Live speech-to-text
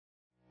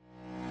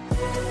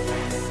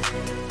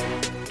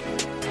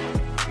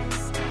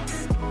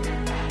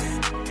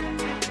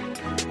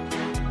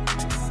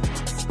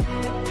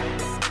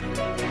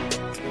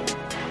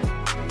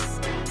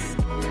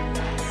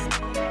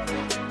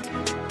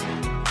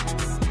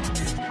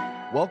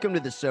Welcome to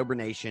the Sober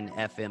Nation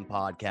FM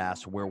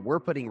podcast, where we're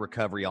putting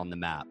recovery on the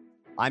map.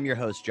 I'm your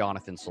host,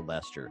 Jonathan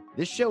Sylvester.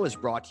 This show is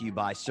brought to you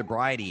by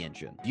Sobriety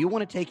Engine. Do you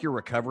want to take your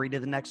recovery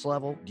to the next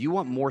level? Do you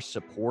want more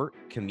support,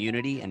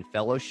 community, and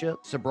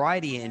fellowship?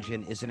 Sobriety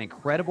Engine is an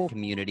incredible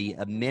community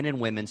of men and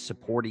women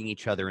supporting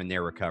each other in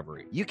their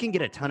recovery. You can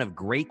get a ton of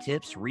great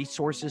tips,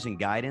 resources, and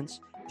guidance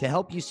to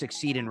help you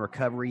succeed in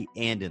recovery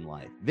and in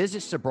life. Visit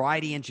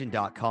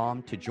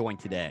sobrietyengine.com to join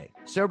today.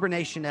 Sober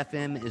Nation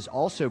FM is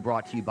also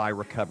brought to you by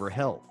Recover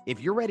Health.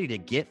 If you're ready to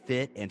get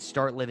fit and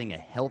start living a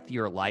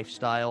healthier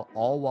lifestyle,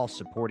 all while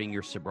supporting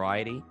your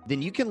sobriety,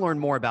 then you can learn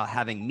more about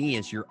having me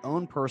as your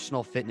own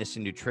personal fitness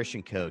and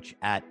nutrition coach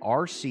at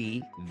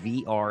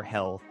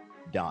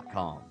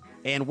rcvrhealth.com.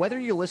 And whether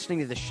you're listening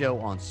to the show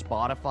on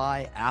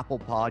Spotify, Apple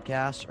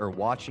Podcasts, or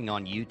watching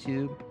on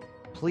YouTube,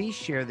 please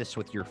share this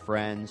with your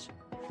friends.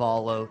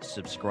 Follow,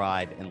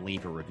 subscribe, and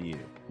leave a review.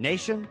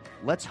 Nation,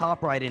 let's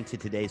hop right into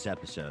today's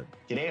episode.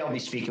 Today, I'll be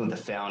speaking with the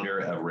founder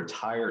of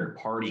Retired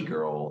Party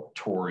Girl,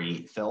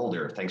 Tori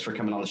Felder. Thanks for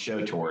coming on the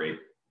show, Tori.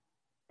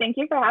 Thank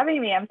you for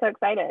having me. I'm so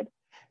excited.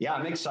 Yeah,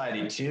 I'm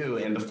excited too.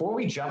 And before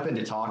we jump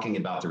into talking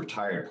about the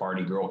Retired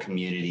Party Girl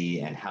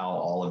community and how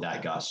all of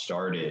that got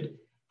started,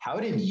 how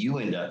did you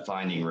end up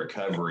finding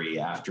recovery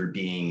after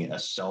being a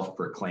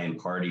self-proclaimed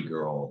party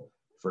girl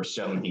for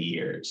so many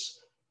years?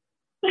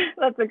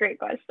 That's a great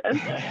question.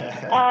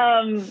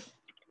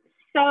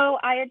 So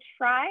I had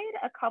tried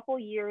a couple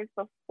years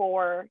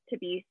before to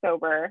be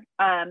sober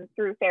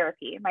through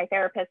therapy. My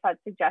therapist had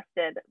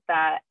suggested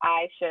that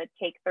I should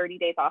take 30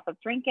 days off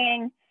of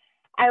drinking.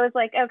 I was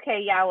like,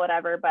 okay, yeah,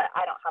 whatever, but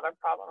I don't have a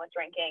problem with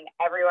drinking.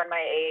 Everyone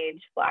my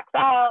age blacks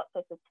out.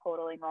 This is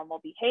totally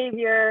normal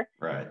behavior.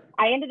 Right.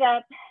 I ended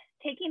up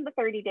taking the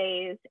 30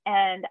 days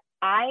and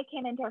I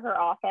came into her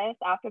office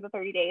after the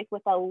 30 days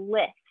with a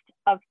list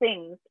of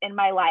things in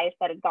my life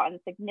that had gotten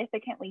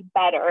significantly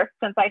better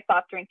since I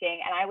stopped drinking.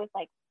 And I was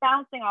like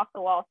bouncing off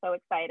the wall, so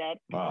excited.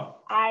 Wow.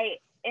 I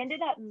ended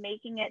up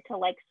making it to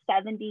like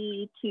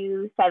 70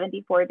 to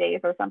 74 days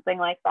or something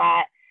like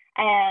that.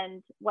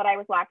 And what I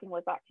was lacking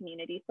was that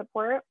community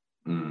support.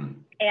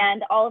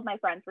 And all of my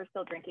friends were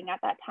still drinking at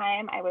that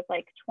time. I was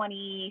like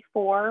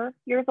 24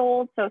 years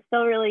old, so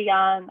still really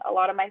young. A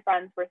lot of my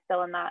friends were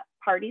still in that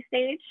party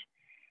stage.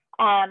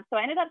 So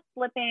I ended up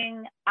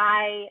slipping.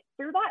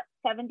 Through that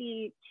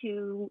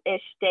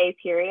 72-ish day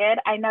period,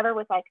 I never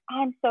was like,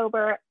 I'm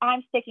sober,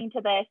 I'm sticking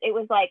to this. It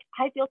was like,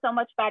 I feel so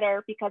much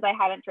better because I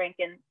haven't drank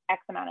in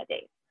X amount of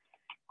days.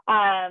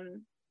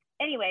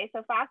 Anyway,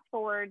 so fast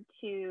forward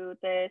to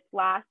this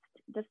last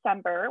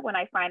December when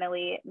I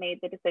finally made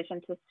the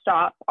decision to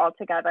stop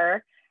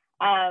altogether.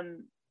 I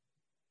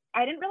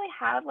didn't really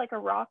have like a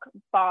rock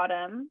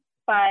bottom,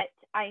 but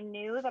I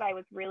knew that I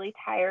was really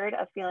tired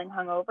of feeling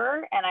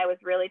hungover, and I was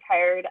really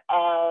tired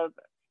of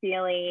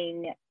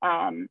feeling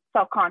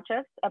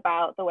self-conscious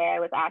about the way I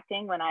was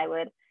acting when I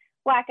would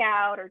black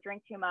out or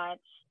drink too much.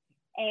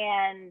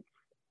 And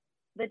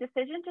the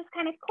decision just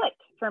kind of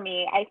clicked for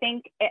me. I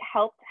think it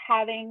helped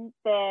having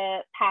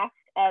the past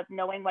of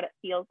knowing what it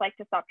feels like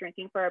to stop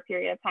drinking for a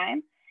period of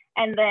time,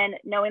 and then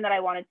knowing that I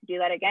wanted to do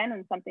that again,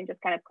 and something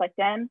just kind of clicked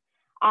in.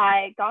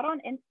 I got on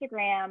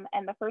Instagram,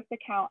 and the first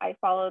account I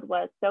followed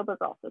was Sober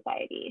Girl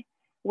Society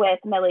with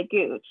Millie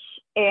Gooch.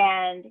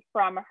 And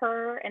from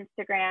her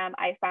Instagram,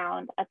 I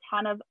found a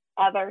ton of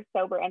other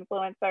sober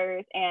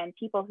influencers and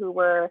people who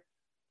were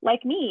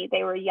like me.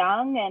 They were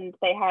young and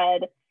they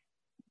had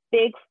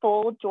big,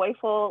 full,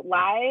 joyful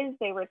lives.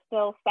 They were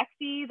still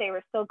sexy. They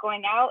were still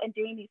going out and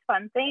doing these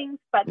fun things,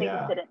 but they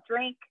just didn't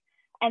drink.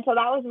 And so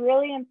that was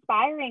really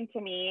inspiring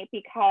to me,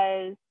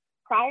 because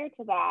prior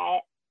to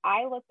that,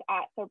 I looked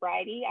at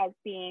sobriety as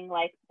being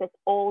like this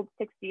old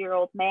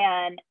 60-year-old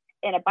man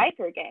in a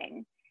biker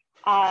gang,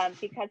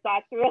 because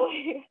that's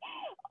really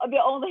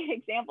the only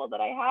example that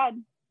I had.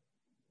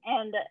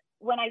 And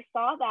when I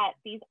saw that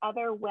these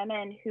other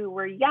women who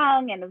were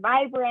young and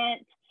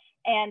vibrant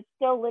and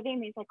still living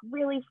these like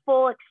really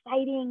full,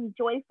 exciting,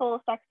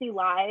 joyful, sexy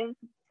lives,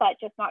 but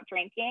just not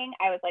drinking,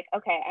 I was like,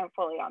 okay, I'm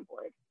fully on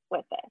board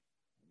with this.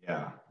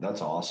 Yeah,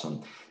 that's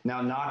awesome.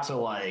 Now, not to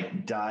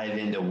like dive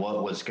into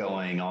what was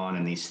going on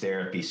in these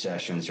therapy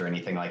sessions or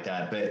anything like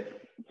that,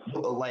 but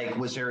like,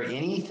 was there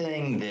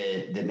anything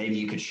that maybe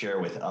you could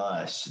share with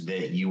us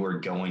that you were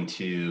going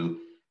to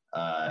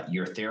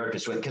your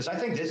therapist with? Because I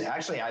think this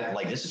actually,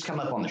 this has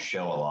come up on the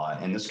show a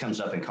lot, and this comes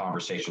up in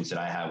conversations that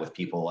I have with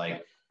people.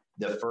 Like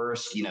the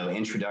first,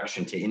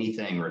 introduction to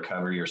anything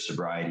recovery or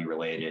sobriety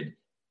related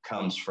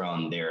comes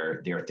from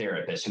their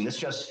therapist, and this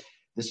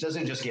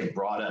doesn't just get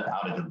brought up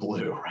out of the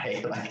blue,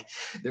 right? Like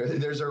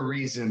there's a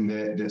reason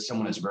that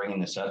someone is bringing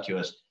this up to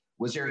us.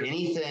 Was there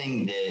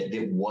anything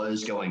that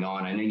was going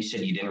on? I know you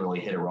said you didn't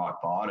really hit a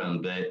rock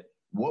bottom, but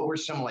what were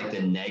some like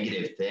the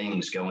negative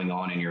things going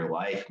on in your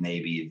life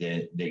maybe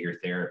that your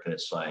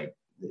therapist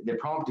that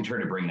prompted her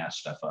to bring that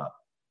stuff up?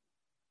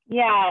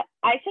 Yeah,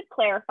 I should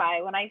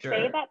clarify. When I Sure.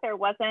 say that there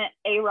wasn't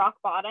a rock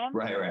bottom,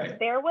 Right.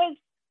 there was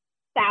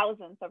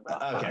thousands of rock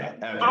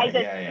bottoms.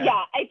 Okay.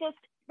 I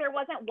there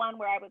wasn't one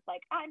where I was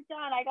like, I'm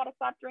done, I got to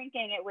stop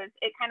drinking.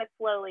 It kind of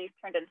slowly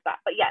turned into that.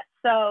 But yes,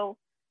 so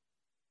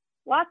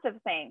lots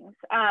of things.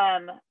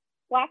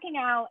 Blacking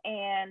out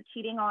and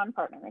cheating on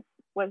partners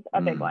was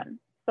a big one.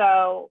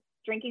 So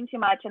drinking too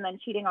much and then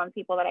cheating on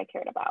people that I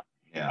cared about.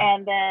 Yeah.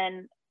 And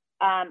then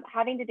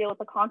having to deal with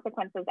the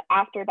consequences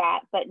after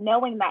that, but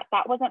knowing that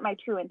that wasn't my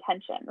true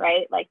intention,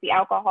 right? Like the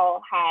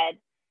alcohol had,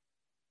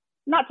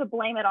 not to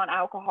blame it on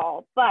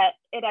alcohol, but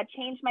it had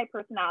changed my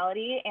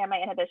personality and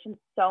my inhibitions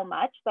so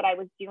much that I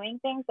was doing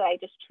things that I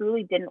just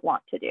truly didn't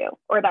want to do,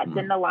 or that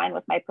didn't align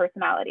with my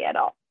personality at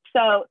all.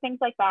 So things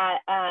like that.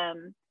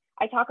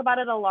 I talk about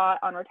it a lot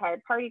on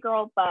Retired Party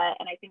Girl,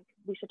 and I think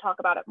we should talk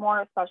about it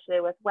more, especially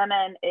with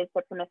women, is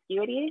the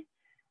promiscuity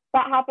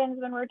that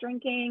happens when we're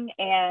drinking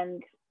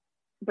and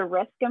the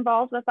risk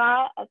involved with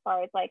that, as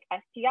far as like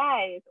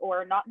STIs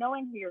or not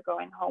knowing who you're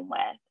going home with.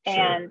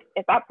 Sure. And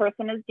if that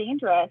person is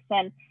dangerous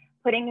and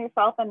putting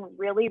yourself in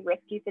really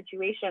risky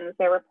situations.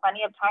 There were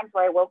plenty of times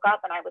where I woke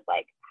up and I was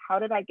like, how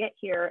did I get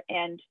here?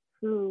 And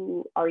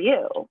who are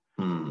you?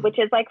 Which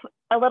is like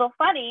a little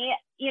funny,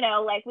 you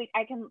know, like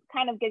I can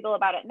kind of giggle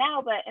about it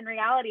now, but in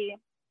reality,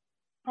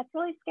 that's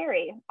really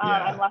scary.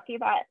 I'm lucky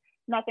that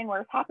nothing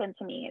worse happened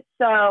to me.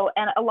 So,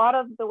 and a lot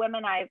of the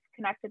women I've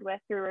connected with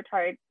through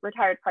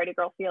Retired Party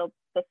Girl feel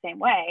the same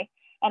way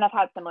and have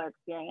had similar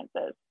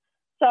experiences.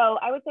 So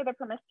I would say the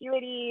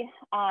promiscuity,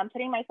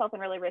 putting myself in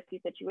really risky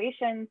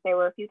situations. There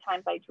were a few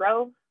times I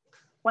drove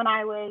when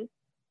I was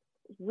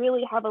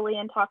really heavily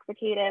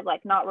intoxicated,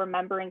 like not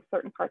remembering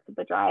certain parts of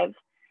the drive.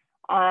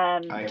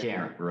 I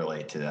can't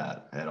relate to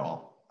that at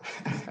all.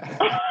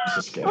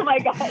 Just kidding. Oh my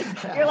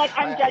God. You're like,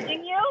 I'm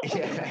judging you?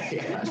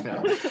 Yeah,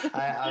 no.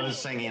 I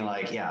was thinking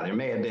like, yeah, there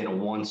may have been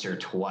once or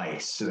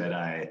twice that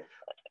I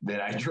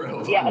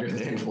drove under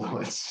the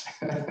influence.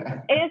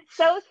 It's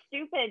so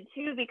stupid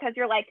too, because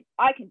you're like,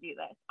 I can do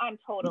this. I'm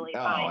totally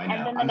fine. I know.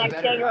 And then the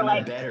next day you're like,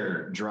 I'm a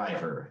better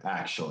driver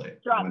actually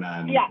when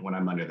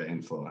I'm under the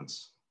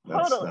influence.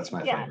 That's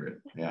my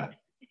favorite. Yeah.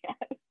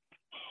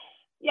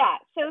 Yeah.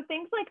 So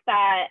things like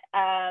that.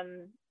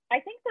 I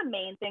think the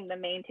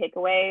main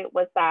takeaway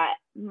was that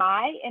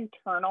my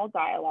internal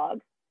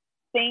dialogue,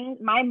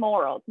 my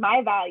morals,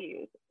 my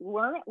values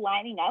weren't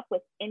lining up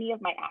with any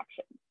of my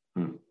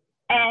actions.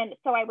 And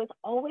so I was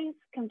always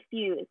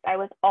confused. I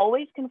was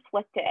always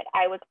conflicted.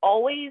 I was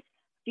always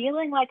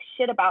feeling like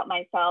shit about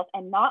myself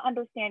and not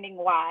understanding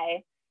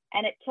why.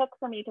 And it took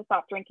for me to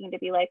stop drinking to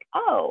be like,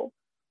 oh,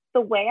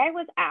 the way I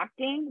was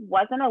acting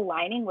wasn't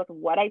aligning with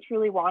what I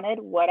truly wanted,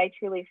 what I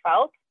truly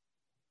felt.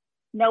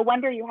 No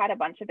wonder you had a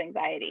bunch of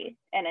anxiety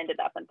and ended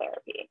up in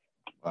therapy.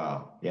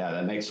 Wow. Yeah,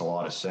 that makes a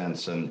lot of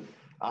sense. And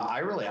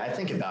I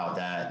think about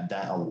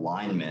that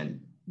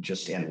alignment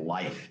just in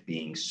life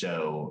being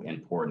so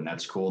important.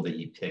 That's cool that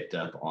you picked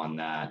up on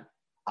that.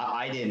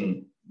 I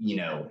didn't,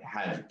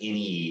 have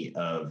any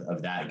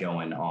of that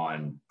going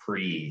on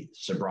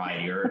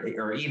pre-sobriety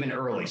or even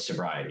early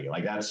sobriety.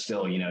 Like that's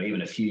still,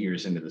 even a few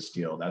years into this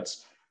deal,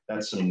 that's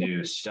some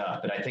new stuff.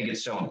 But I think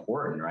it's so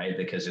important, right?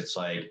 Because it's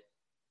like,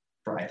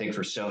 I think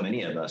for so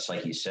many of us,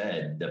 like you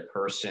said, the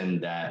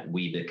person that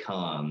we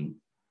become,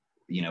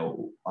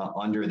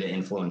 under the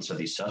influence of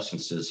these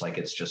substances, like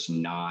it's just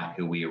not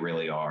who we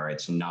really are.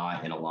 It's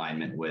not in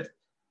alignment with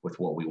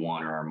what we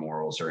want or our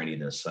morals or any of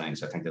those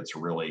things. I think that's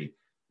really,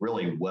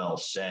 really well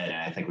said. And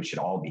I think we should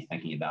all be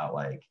thinking about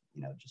like,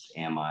 just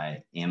am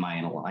I in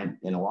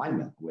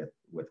alignment with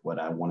what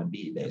I want to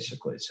be,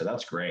 basically. So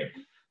that's great.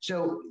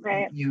 So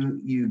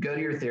you go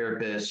to your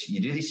therapist,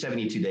 you do these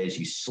 72 days,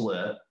 you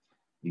slip,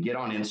 you get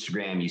on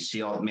Instagram, you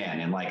see all,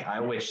 man, and like I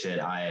wish that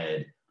I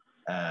had,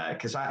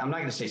 because I'm not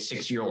going to say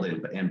 6-year-old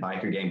in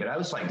biker gang, but I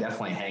was like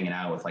definitely hanging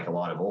out with like a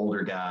lot of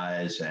older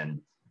guys.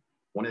 And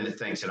one of the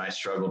things that I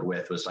struggled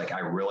with was like I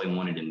really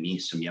wanted to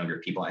meet some younger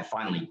people. I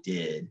finally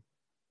did.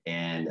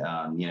 And,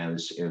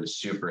 it was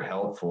super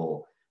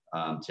helpful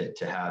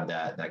to have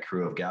that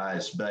crew of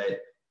guys.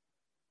 But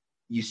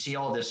you see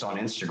all this on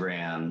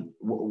Instagram.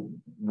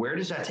 Where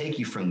does that take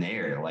you from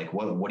there? Like,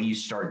 what do you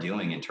start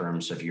doing in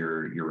terms of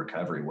your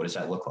recovery? What does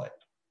that look like?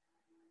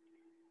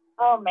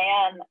 Oh,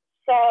 man.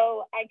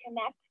 So I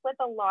connect with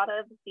a lot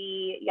of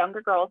the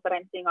younger girls that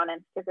I'm seeing on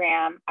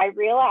Instagram. I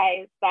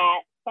realize that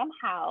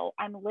somehow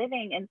I'm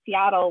living in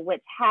Seattle,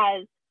 which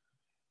has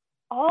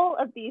all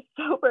of these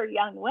sober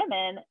young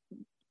women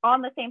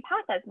on the same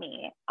path as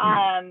me.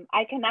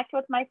 I connect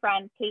with my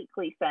friend, Kate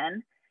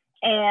Gleason,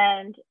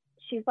 and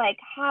she's like,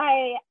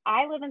 hi,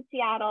 I live in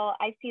Seattle.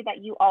 I see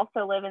that you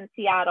also live in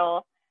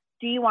Seattle.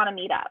 Do you want to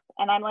meet up?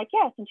 And I'm like,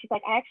 yes. And she's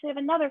like, I actually have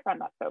another friend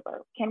that's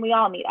sober. Can we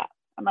all meet up?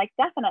 I'm like,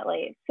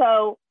 definitely.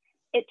 So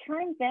it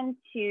turns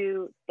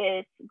into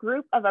this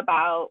group of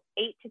about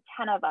 8 to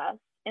 10 of us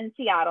in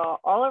Seattle,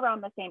 all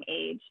around the same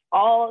age,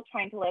 all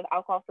trying to live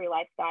alcohol-free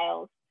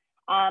lifestyles,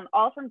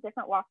 all from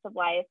different walks of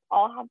life,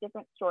 all have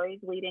different stories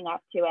leading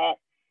up to it.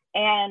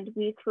 And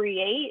we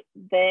create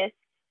this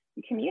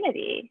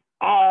community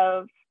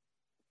of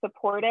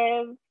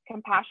supportive,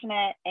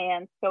 compassionate,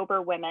 and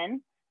sober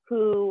women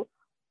who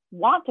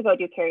want to go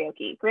do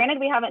karaoke. Granted,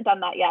 we haven't done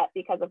that yet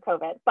because of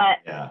COVID,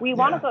 but we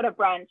want to go to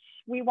brunch.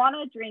 We want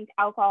to drink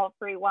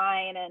alcohol-free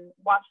wine and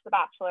watch The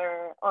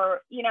Bachelor,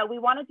 or, you know, we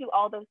want to do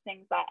all those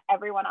things that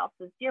everyone else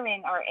is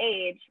doing our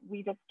age.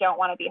 We just don't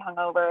want to be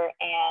hungover.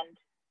 And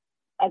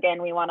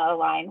again, we want to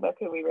align with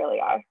who we really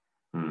are.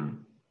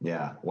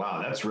 Yeah.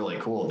 Wow. That's really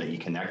cool that you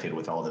connected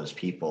with all those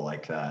people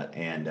like that.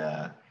 And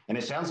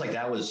it sounds like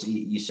that was,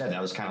 you said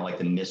that was kind of like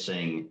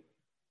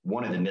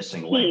one of the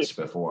missing links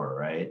before,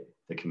 right?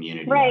 The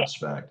community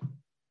aspect.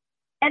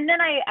 And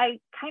then I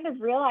kind of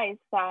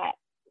realized that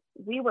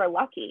we were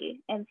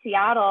lucky in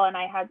Seattle, and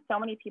I had so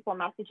many people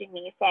messaging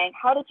me saying,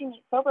 how did you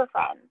meet sober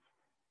friends?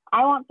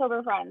 I want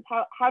sober friends.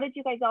 How did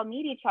you guys all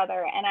meet each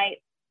other? And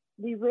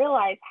we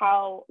realize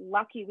how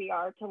lucky we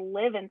are to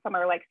live in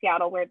somewhere like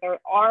Seattle, where there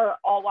are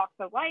all walks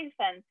of life,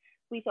 and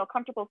we feel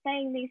comfortable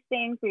saying these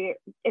things.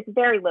 It's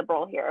very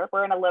liberal here.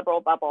 We're in a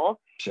liberal bubble.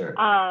 Sure.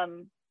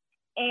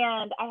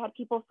 And I had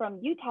people from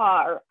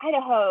Utah or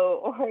Idaho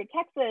or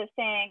Texas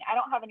saying, I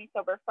don't have any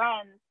sober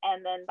friends.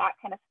 And then that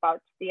kind of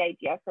sparked the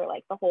idea for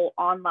like the whole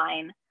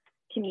online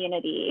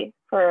community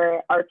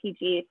for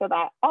RPG, so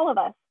that all of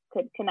us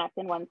could connect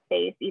in one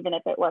space, even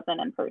if it wasn't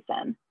in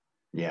person.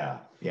 Yeah,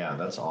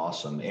 that's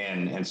awesome.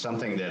 And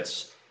something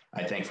that's,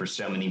 I think, for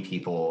so many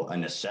people, a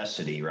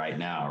necessity right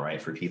now,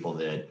 right? For people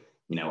that,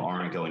 you know,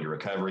 aren't going to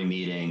recovery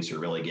meetings or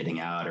really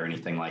getting out or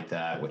anything like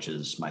that, which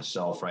is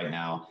myself right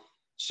now.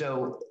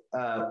 So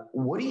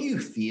what do you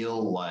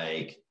feel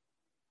like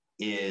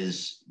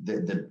is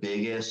the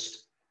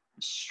biggest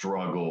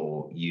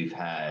struggle you've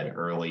had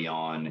early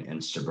on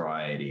in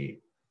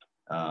sobriety?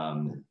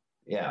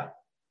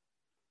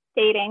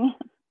 Dating.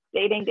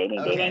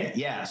 Okay.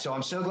 Yeah. So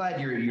I'm so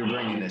glad you're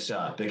bringing this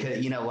up,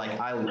 because, you know, like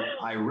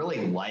I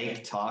really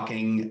like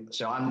talking.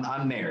 So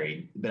I'm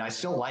married, but I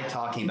still like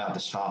talking about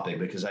this topic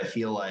because I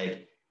feel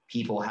like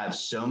people have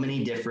so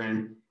many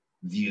different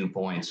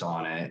viewpoints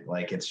on it.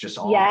 Like it's just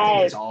I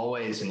think it's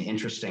always an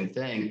interesting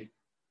thing.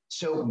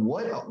 So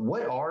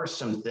what are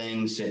some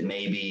things that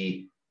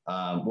maybe,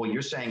 well,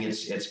 you're saying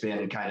it's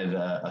been kind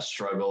of a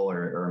struggle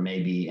or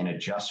maybe an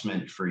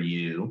adjustment for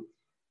you.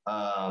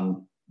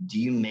 Do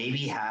you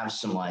maybe have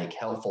some like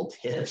helpful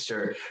tips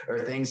or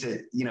things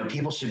that, you know,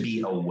 people should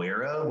be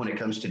aware of when it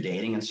comes to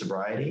dating and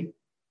sobriety?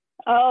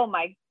 Oh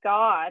my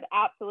God,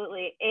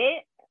 absolutely.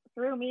 It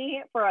threw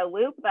me for a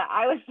loop that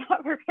I was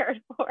not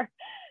prepared for.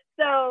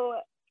 So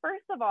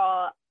first of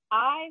all,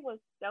 I was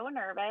so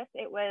nervous.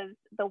 It was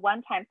the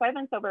one time, so I've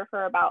been sober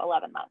for about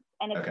 11 months,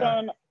 and it's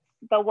been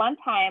the one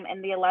time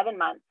in the 11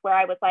 months where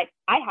I was like,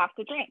 I have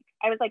to drink.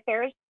 I was like,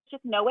 there's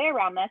just no way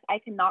around this. I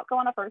cannot go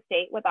on a first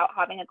date without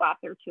having a glass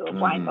or two of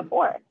wine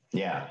before.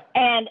 Yeah.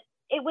 And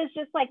it was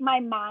just like my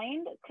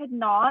mind could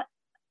not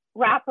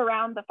wrap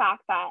around the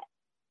fact that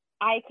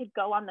I could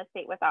go on this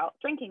date without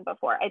drinking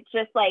before. It's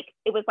just like,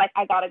 it was like,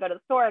 I got to go to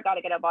the store. I got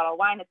to get a bottle of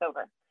wine. It's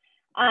over.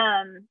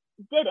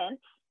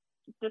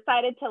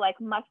 Decided to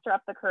like muster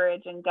up the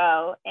courage and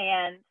go.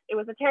 And it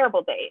was a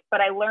terrible date,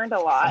 but I learned a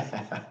lot.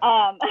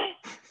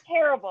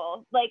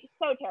 Terrible, like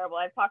so terrible.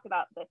 I've talked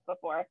about this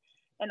before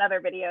in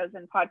other videos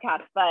and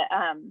podcasts, but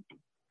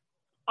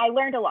I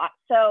learned a lot.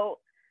 So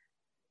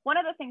one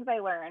of the things I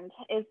learned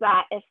is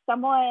that if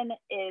someone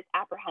is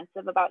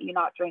apprehensive about you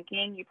not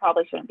drinking, you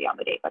probably shouldn't be on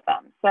the date with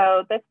them.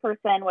 So this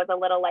person was a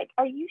little like,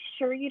 are you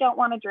sure you don't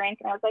want to drink?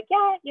 And I was like,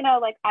 yeah, you know,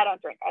 like I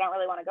don't drink. I don't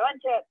really want to go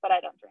into it, but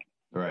I don't drink.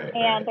 Right.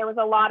 And there was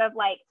a lot of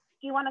like,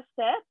 do you want a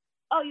sip?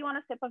 Oh, you want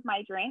a sip of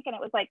my drink? And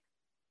it was like,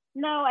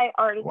 no, I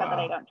already said that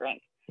I don't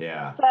drink.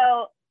 Yeah.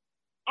 So,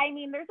 I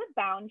mean, there's a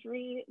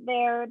boundary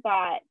there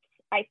that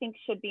I think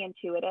should be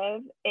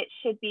intuitive. It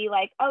should be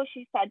like, oh,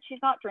 she said she's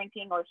not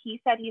drinking, or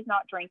he said he's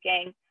not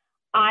drinking.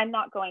 I'm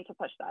not going to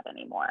push that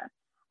anymore.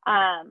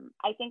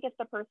 I think if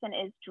the person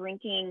is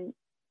drinking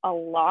a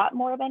lot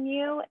more than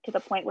you, to the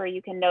point where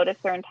you can notice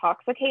they're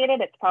intoxicated,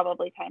 it's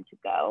probably time to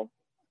go.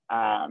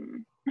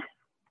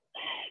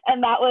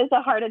 And that was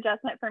a hard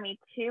adjustment for me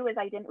too, is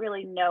I didn't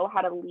really know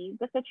how to leave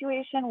the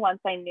situation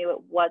once I knew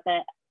it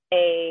wasn't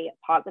a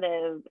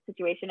positive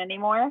situation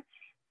anymore.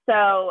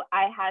 So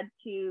I had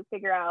to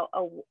figure out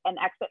an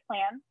exit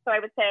plan. So I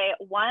would say,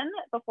 one,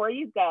 before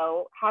you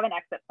go, have an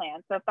exit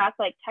plan. So if that's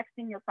like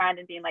texting your friend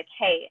and being like,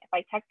 hey, if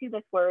I text you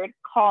this word,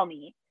 call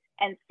me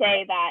and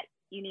say that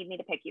you need me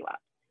to pick you up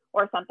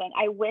or something.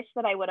 I wish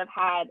that I would have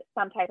had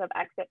some type of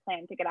exit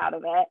plan to get out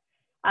of it.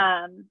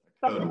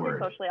 Especially if you're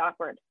socially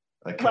awkward.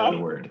 A code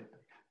word.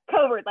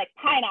 Code word, like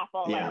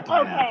pineapple. Yeah, like,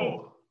 pineapple.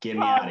 Okay, Get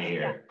me out of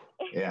here.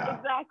 Yeah.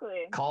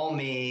 Exactly. Call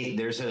me.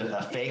 There's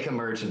a fake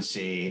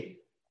emergency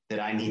that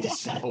I need to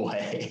step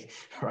away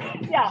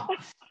right now.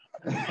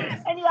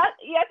 And you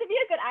have to be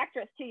a good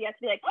actress too. You have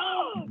to be like,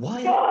 oh,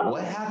 what? No.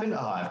 What happened? Oh,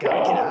 I've got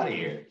to get out of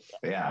here.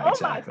 Yeah,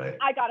 exactly.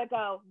 I gotta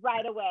go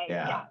right away.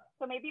 Yeah.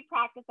 So maybe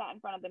practice that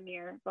in front of the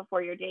mirror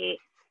before your date.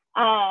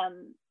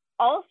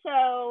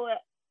 Also,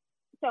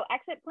 so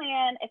exit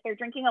plan, if they're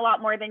drinking a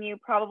lot more than you,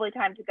 probably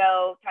time to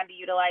go, time to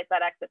utilize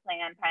that exit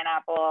plan,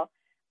 pineapple.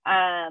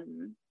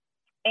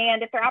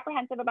 And if they're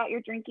apprehensive about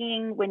your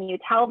drinking, when you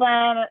tell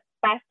them,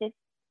 best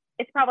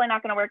it's probably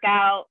not going to work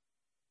out.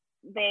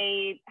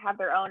 They have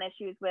their own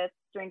issues with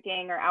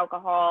drinking or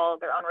alcohol,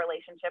 their own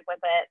relationship with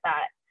it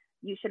that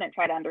you shouldn't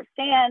try to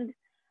understand.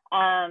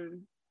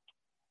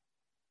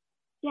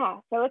 Yeah,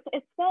 so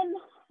it's been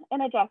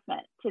an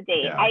adjustment to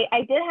date. Yeah.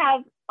 I did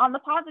have, on the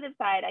positive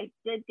side, I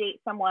did date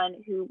someone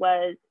who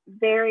was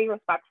very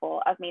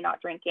respectful of me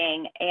not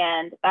drinking,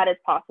 and that is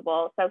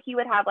possible. So he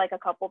would have like a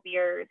couple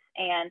beers,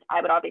 and I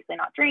would obviously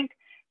not drink.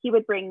 He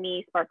would bring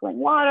me sparkling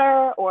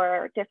water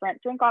or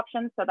different drink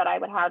options so that I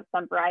would have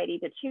some variety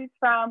to choose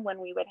from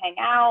when we would hang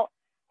out.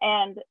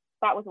 And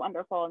that was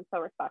wonderful and so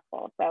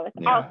respectful. So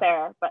it's out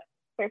there, but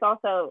there's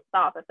also the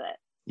opposite.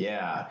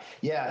 Yeah.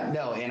 Yeah.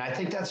 No. And I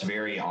think that's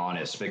very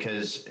honest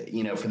because,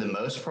 you know, for the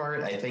most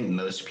part, I think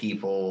most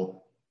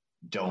people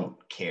don't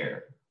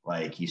care.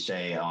 Like you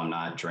say, oh, I'm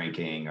not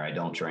drinking or I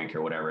don't drink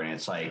or whatever. And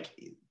it's like,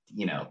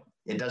 you know,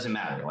 it doesn't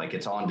matter. Like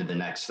it's on to the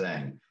next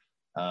thing.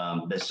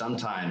 But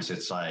sometimes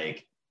it's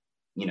like,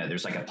 you know,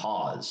 there's like a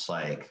pause,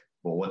 like,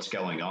 well, what's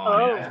going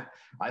on? Oh.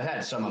 I've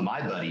had some of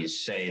my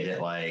buddies say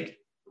that like,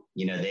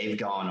 you know, they've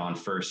gone on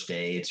first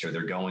dates or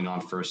they're going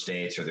on first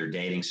dates or they're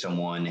dating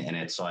someone. And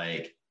it's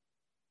like,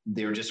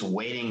 they're just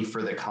waiting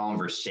for the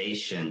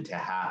conversation to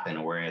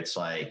happen where it's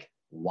like,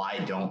 why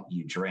don't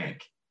you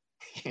drink?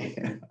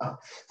 You know?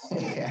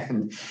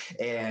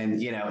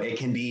 and you know, it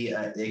can be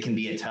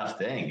a tough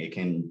thing. It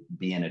can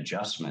be an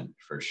adjustment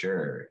for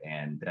sure.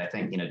 But I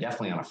think, you know,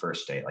 definitely on a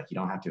first date, like you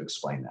don't have to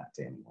explain that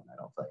to anyone, I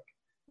don't think.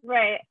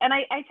 Right. And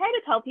I try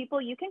to tell people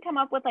you can come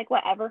up with like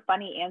whatever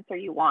funny answer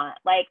you want.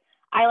 Like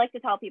I like to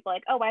tell people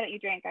like, oh, why don't you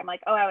drink? I'm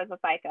like, oh, I was a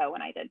psycho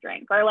when I did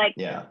drink. Or like,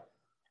 yeah,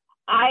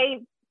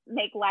 I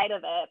make light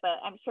of it, but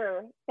I'm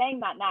sure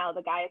saying that now,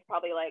 the guy is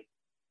probably like,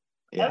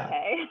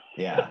 okay,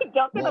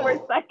 don't say the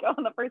word psycho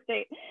on the first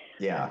date.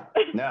 Yeah,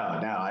 no,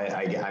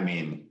 I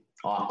mean,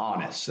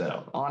 honest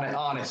though,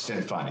 honest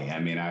and funny. I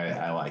mean,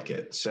 I like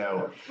it.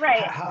 So,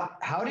 right.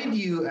 How did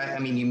you? I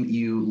mean,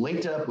 you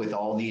linked up with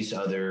all these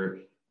other.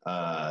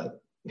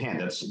 Man,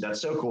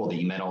 that's so cool that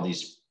you met all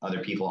these other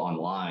people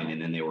online,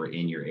 and then they were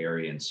in your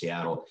area in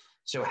Seattle.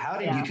 So, how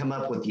did you come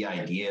up with the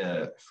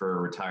idea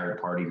for Retired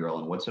Party Girl,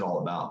 and what's it all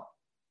about?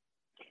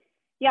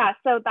 Yeah,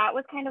 so that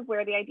was kind of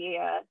where the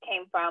idea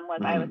came from.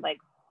 Was I was like,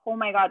 oh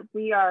my God,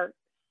 we are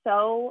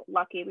so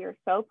lucky. We are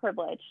so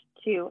privileged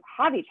to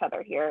have each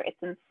other here. It's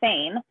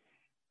insane.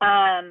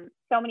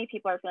 So many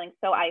people are feeling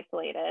so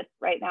isolated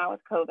right now with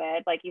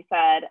COVID. Like you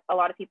said, a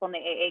lot of people in the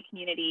AA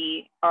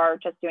community are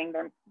just doing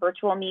their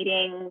virtual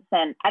meetings.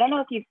 And I don't know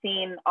if you've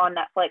seen on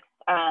Netflix,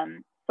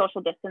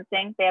 Social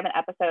Distancing. They have an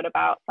episode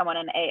about someone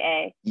in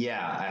AA.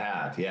 Yeah, I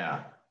have.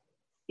 Yeah.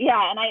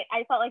 Yeah, and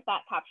I felt like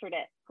that captured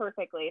it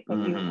perfectly. So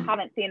if you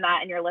haven't seen that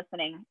and you're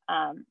listening,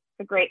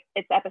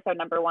 it's episode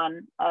number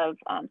 1 of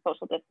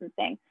Social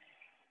Distancing.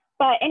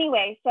 But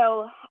anyway,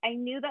 so I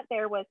knew that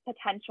there was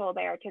potential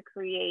there to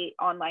create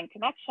online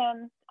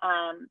connections,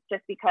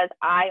 just because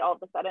I all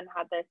of a sudden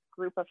had this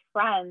group of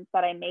friends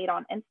that I made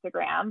on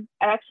Instagram.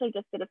 I actually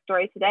just did a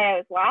story today. I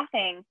was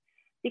laughing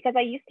because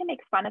I used to make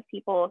fun of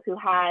people who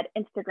had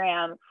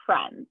Instagram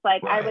friends.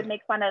 Like I would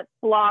make fun of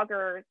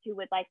bloggers who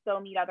would like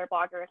go meet other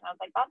bloggers. And I was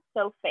like, that's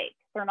so fake.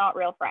 They're not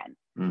real friends.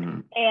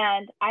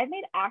 And I've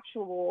made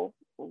actual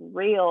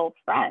real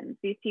friends.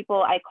 These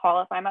people I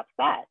call if I'm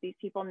upset. These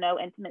people know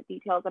intimate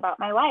details about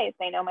my life.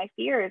 They know my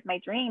fears,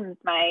 my dreams,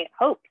 my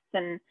hopes.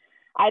 And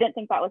I didn't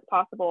think that was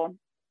possible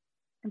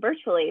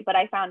virtually, but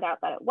I found out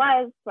that it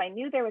was. So I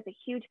knew there was a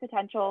huge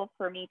potential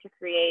for me to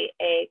create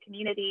a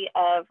community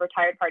of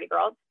retired party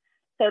girls.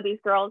 So these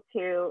girls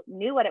who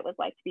knew what it was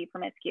like to be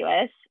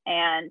promiscuous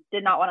and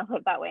did not want to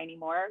live that way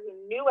anymore,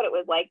 who knew what it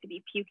was like to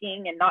be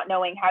puking and not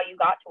knowing how you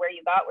got to where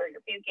you got, where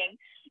you're puking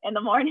in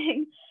the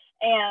morning.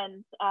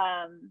 And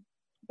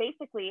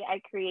basically I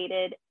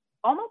created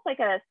almost like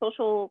a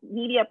social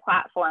media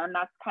platform.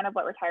 That's kind of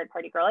what Retired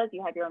Party Girl is.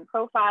 You have your own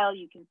profile.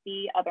 You can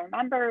see other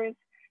members.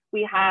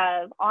 We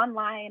have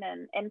online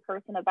and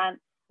in-person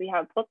events. We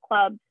have book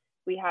clubs.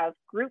 We have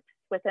groups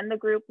within the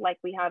group, like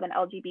we have an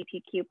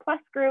LGBTQ plus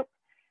group.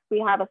 We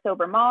have a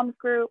sober moms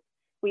group.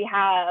 We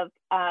have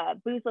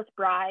boozeless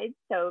brides.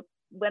 So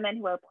women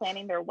who are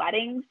planning their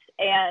weddings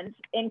and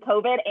in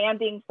COVID and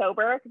being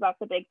sober, because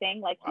that's a big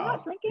thing. Like you're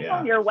not drinking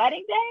on your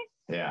wedding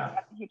day. Yeah.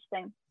 That's a huge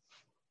thing.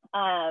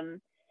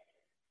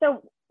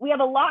 So we have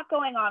a lot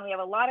going on. We have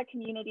a lot of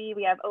community.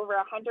 We have over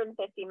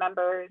 150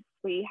 members.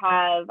 We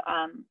have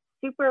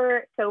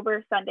super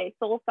sober Sunday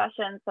soul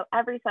sessions. So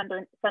every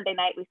Sunday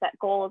night, we set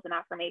goals and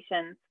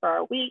affirmations for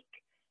our week.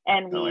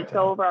 And we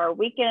go over our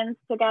weekends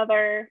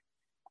together.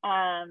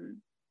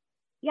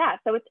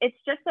 So it's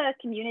just a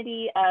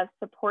community of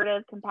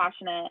supportive,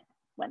 compassionate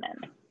women.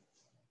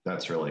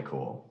 That's really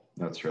cool.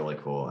 That's really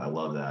cool. I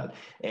love that.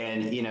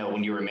 And, you know,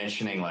 when you were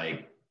mentioning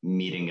like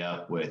meeting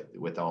up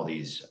with all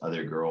these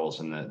other girls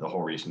and the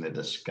whole reason that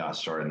this got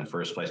started in the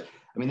first place,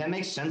 I mean, that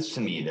makes sense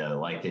to me though,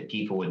 like that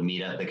people would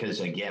meet up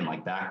because again,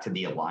 like back to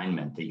the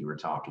alignment that you were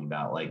talking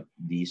about, like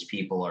these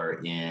people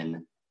are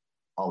in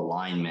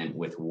alignment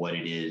with what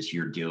it is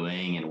you're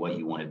doing and what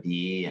you want to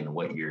be and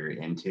what you're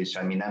into. So,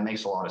 I mean, that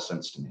makes a lot of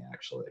sense to me,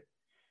 actually.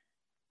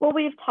 Well,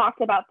 we've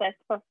talked about this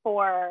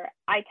before.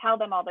 I tell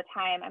them all the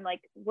time, I'm like,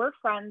 we're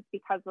friends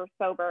because we're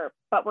sober,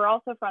 but we're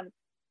also friends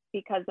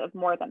because of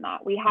more than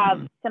that. We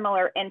have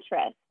similar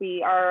interests.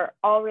 We are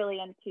all really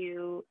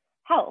into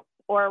health,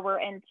 or we're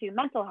into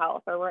mental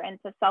health, or we're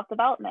into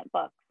self-development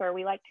books, or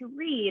we like to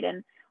read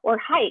and or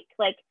hike.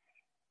 Like,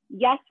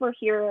 yes, we're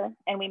here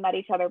and we met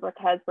each other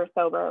because we're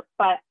sober,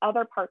 but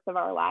other parts of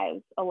our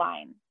lives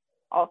align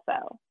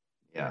also.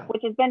 Yeah.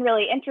 Which has been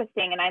really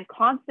interesting. And I'm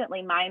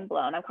constantly mind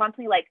blown. I'm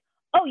constantly like,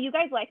 oh, you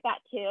guys like that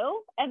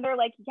too? And they're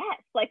like,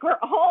 yes, like we're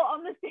all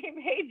on the same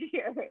page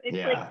here. It's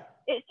like,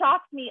 it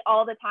shocks me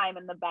all the time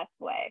in the best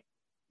way.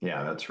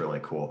 Yeah, that's really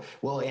cool.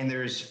 Well, and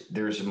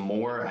there's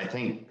more. I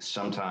think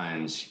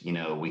sometimes,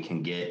 we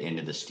can get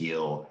into this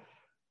deal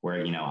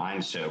where,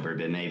 I'm sober,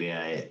 but maybe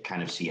I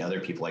kind of see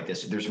other people like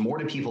this. There's more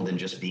to people than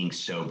just being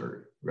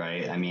sober,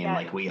 right? I mean,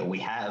 like we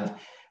have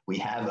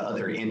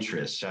other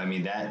interests. So, I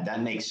mean,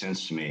 that makes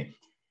sense to me.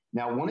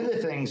 Now, one of the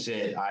things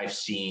that I've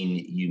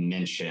seen you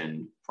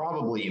mention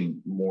probably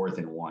more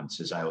than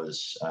once as I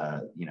was,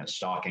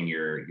 stalking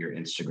your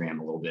Instagram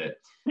a little bit,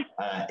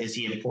 is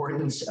the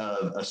importance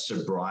of a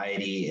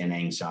sobriety and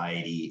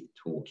anxiety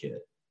toolkit.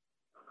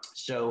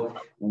 So,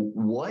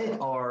 what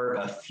are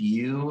a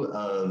few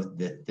of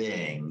the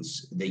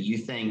things that you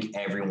think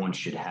everyone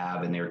should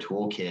have in their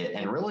toolkit?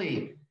 And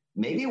really,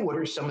 maybe what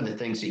are some of the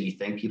things that you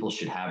think people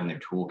should have in their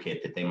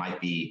toolkit that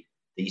that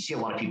you see a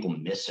lot of people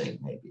missing,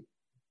 maybe?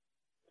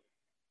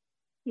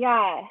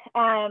 Yeah.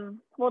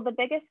 Well, the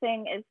biggest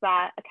thing is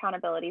that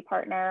accountability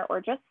partner,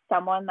 or just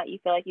someone that you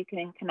feel like you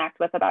can connect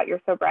with about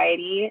your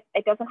sobriety.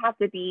 It doesn't have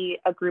to be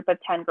a group of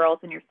 10 girls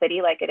in your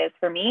city like it is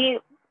for me.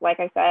 Like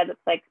I said,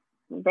 it's like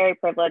very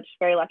privileged,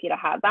 very lucky to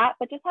have that.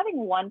 But just having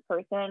one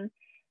person,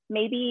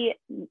 maybe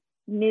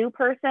new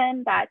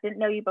person that didn't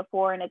know you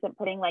before and isn't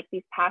putting like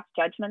these past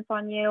judgments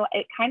on you.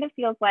 It kind of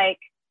feels like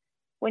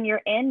when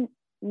you're in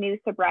new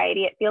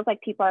sobriety, it feels like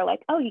people are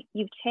like, oh,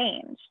 you've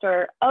changed,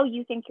 or, oh,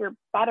 you think you're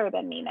better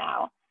than me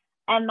now.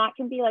 And that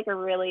can be like a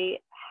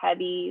really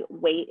heavy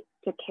weight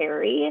to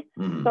carry.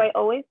 So I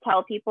always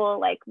tell people,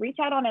 like, reach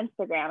out on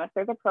Instagram. If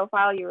there's a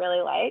profile you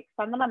really like,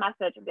 send them a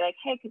message and be like,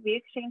 hey, could we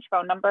exchange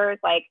phone numbers?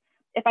 Like,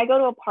 if I go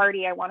to a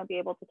party, I want to be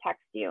able to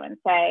text you and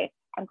say,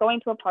 I'm going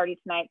to a party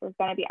tonight. There's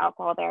going to be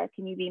alcohol there.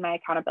 Can you be my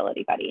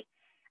accountability buddy?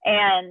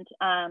 And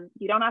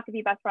you don't have to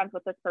be best friends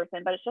with this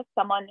person, but it's just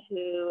someone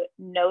who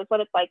knows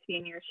what it's like to be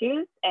in your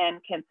shoes and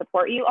can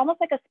support you,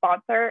 almost like a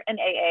sponsor in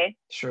AA.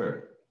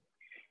 Sure.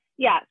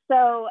 Yeah.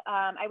 So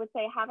I would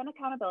say have an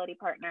accountability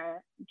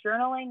partner.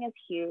 Journaling is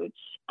huge.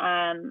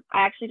 I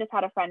actually just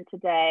had a friend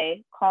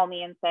today call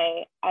me and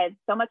say, I had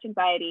so much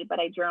anxiety, but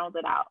I journaled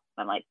it out.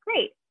 I'm like,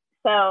 great.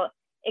 So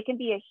it can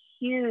be a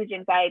huge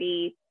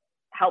anxiety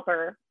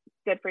helper,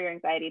 good for your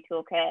anxiety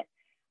toolkit.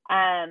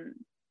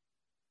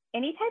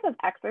 Any type of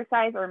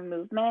exercise or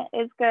movement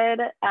is good.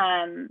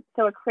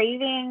 So a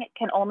craving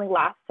can only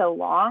last so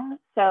long.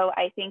 So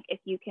I think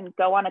if you can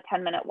go on a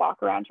 10-minute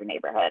walk around your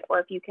neighborhood, or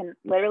if you can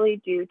literally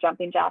do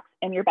jumping jacks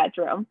in your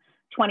bedroom,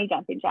 20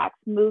 jumping jacks,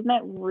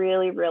 movement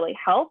really, really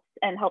helps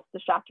and helps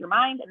distract your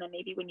mind. And then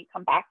maybe when you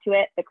come back to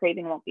it, the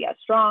craving won't be as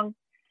strong.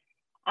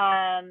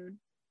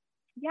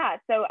 Yeah,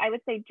 so I would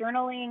say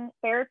journaling.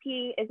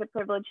 Therapy is a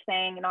privileged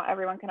thing. Not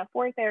everyone can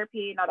afford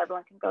therapy. Not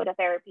everyone can go to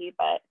therapy,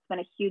 but it's been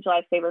a huge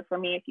lifesaver for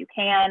me if you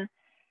can.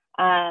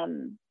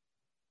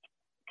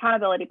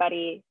 Accountability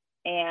buddy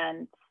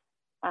and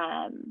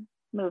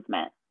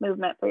movement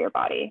for your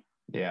body.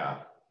 Yeah,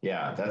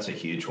 that's a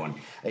huge one.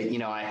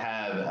 I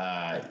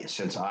have,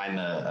 since I'm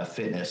a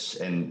fitness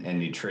and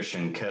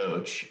nutrition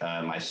coach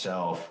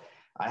myself,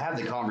 I have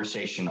the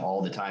conversation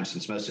all the time,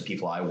 since most of the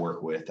people I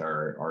work with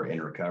are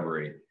in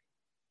recovery,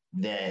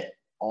 that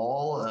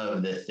all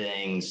of the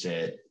things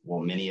that,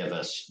 well, many of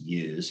us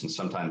use and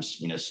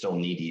sometimes, still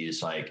need to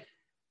use, like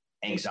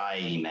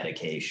anxiety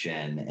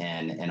medication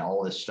and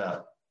all this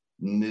stuff,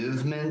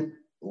 movement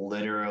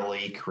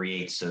literally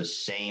creates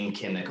those same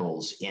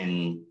chemicals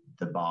in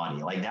the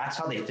body. Like, that's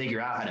how they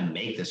figure out how to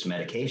make this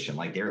medication.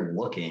 Like, they're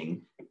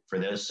looking for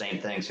those same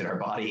things that our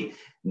body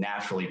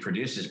naturally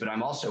produces. But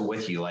I'm also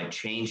with you, like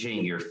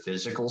changing your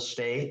physical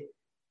state,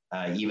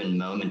 even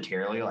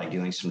momentarily, like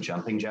doing some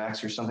jumping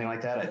jacks or something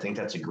like that. I think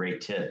that's a great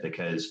tip,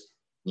 because,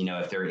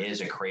 if there is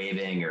a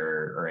craving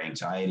or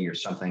anxiety or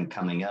something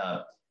coming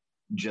up,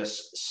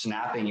 just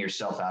snapping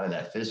yourself out of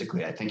that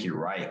physically, I think you're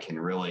right, can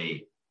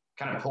really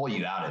kind of pull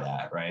you out of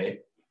that, right?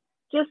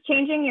 Just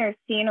changing your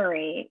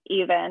scenery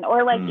even,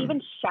 or like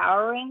even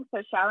showering.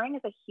 So showering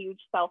is a huge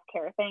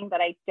self-care thing that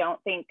I don't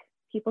think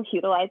people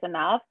utilize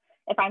enough.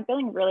 If I'm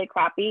feeling really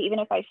crappy, even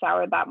if I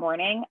showered that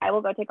morning, I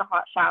will go take a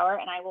hot shower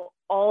and I will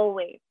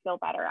always feel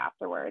better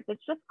afterwards.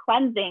 It's just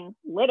cleansing,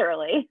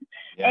 literally,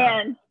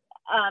 and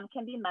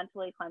can be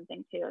mentally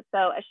cleansing too. So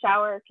a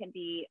shower can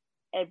be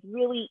a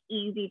really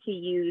easy to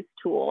use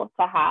tool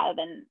to have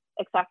and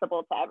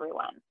accessible to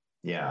everyone.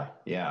 Yeah.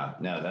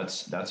 No,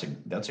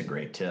 that's a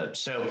great tip.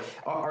 So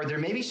are there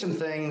maybe some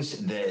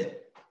things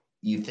that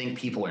you think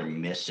people are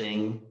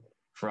missing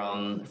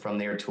from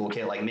their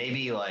toolkit? Like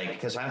maybe like,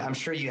 because I'm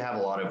sure you have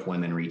a lot of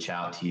women reach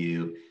out to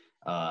you,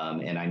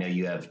 and I know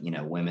you have, you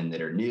know, women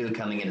that are new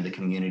coming into the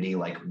community.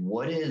 Like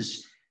what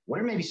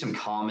are maybe some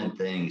common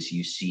things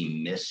you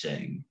see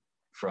missing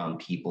from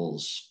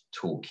people's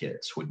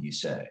toolkits, would you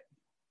say?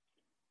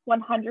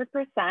 100%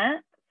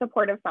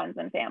 supportive friends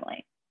and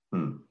family.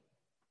 Hmm.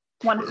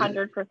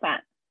 100%.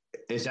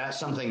 Is that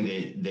something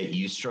that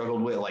you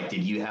struggled with? Like,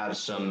 did you have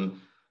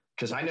some,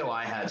 because I know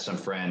I had some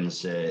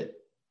friends that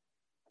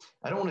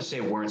I don't want to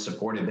say weren't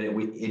supportive, but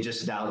it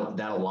just that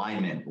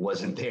alignment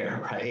wasn't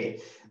there, right?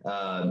 Is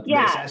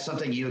Yeah, that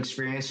something you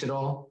experienced at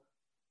all?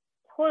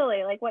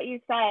 totally. Like what you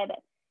said,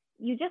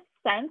 you just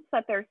sense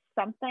that there's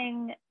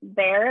something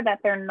there that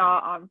they're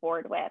not on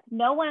board with.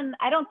 No one,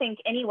 I don't think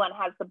anyone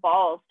has the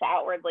balls to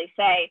outwardly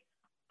say,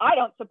 I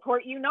don't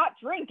support you not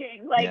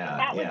drinking. Like Yeah,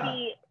 that would yeah.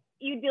 be,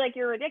 you'd be like,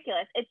 you're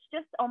ridiculous. It's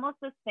just almost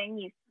this thing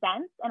you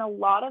sense. And a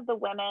lot of the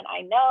women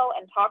I know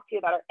and talk to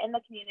that are in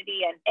the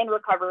community and in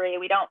recovery,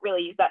 we don't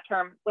really use that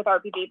term with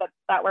RPG, but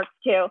that works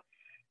too,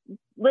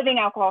 living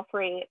alcohol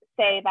free,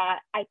 say that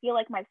I feel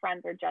like my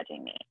friends are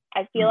judging me.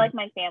 I feel like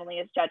my family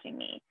is judging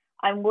me.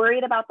 I'm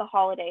worried about the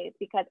holidays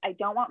because I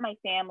don't want my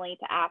family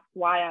to ask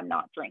why I'm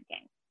not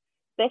drinking.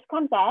 This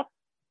comes up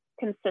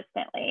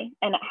consistently,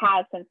 and it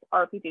has since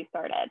RPG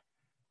started.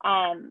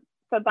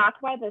 So that's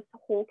why this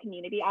whole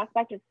community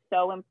aspect is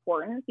so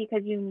important,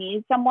 because you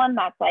need someone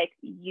that's like,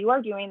 you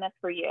are doing this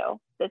for you.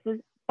 This is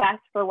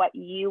best for what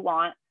you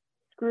want.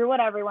 Screw what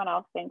everyone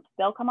else thinks.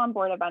 They'll come on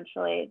board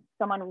eventually.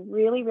 Someone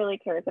really, really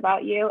cares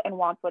about you and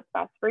wants what's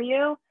best for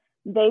you.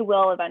 They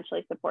will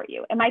eventually support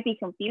you. It might be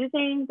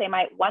confusing. They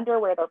might wonder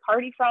where their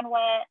party friend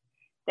went.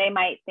 They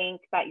might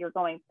think that you're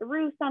going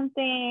through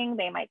something.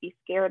 They might be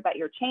scared that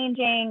you're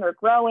changing or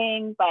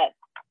growing, but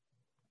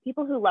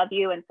people who love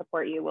you and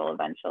support you will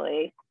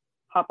eventually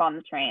hop on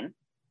the train.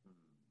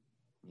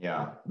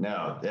 Yeah,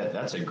 no,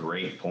 that's a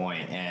great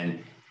point.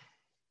 And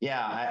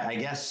yeah, I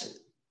guess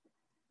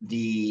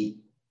the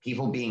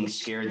people being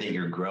scared that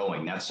you're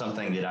growing, that's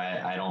something that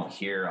I don't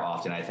hear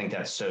often. I think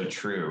that's so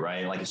true,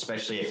 right? Like,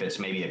 especially if it's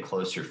maybe a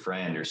closer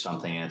friend or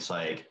something, and it's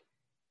like,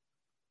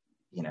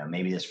 you know,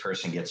 maybe this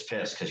person gets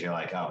pissed because you're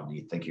like, oh, do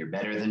you think you're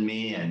better than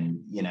me?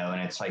 And, you know,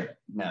 and it's like,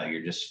 no,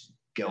 you're just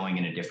going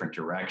in a different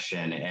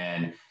direction.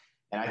 And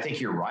I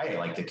think you're right.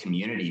 Like the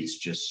community is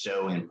just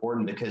so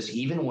important, because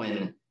even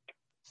when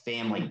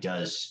family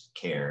does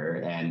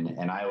care,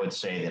 and I would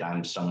say that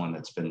I'm someone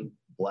that's been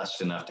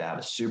blessed enough to have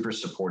a super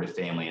supportive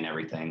family and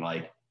everything.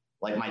 Like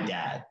my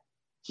dad,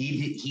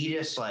 he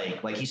just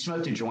like he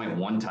smoked a joint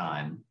one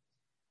time,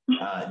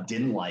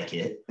 didn't like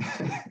it,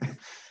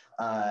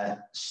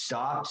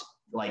 stopped,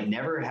 like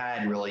never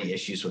had really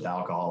issues with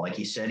alcohol. Like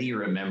he said, he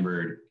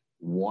remembered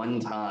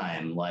one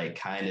time, like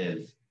kind of,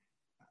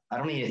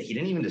 he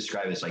didn't even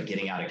describe it as like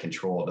getting out of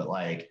control, but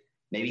like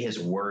maybe his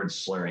words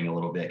slurring a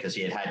little bit because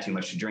he had too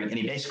much to drink, and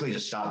he basically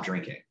just stopped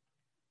drinking.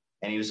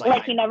 And he was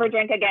like he never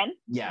drank again.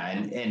 Yeah,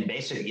 and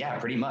basically, yeah,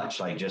 pretty much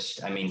like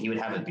just, I mean, he would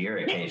have a beer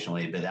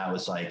occasionally, but that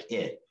was like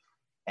it.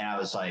 And I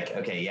was like,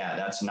 okay, yeah,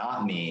 that's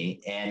not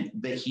me.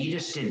 But he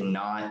just did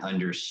not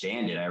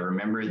understand it. I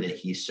remember that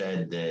he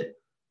said that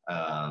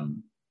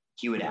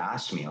he would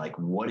ask me, like,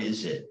 what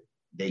is it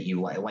that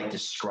you like? Like,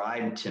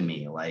 describe to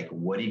me, like,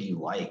 what did you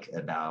like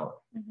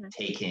about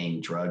taking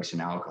drugs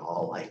and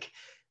alcohol, like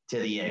to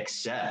the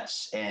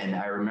excess? And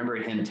I remember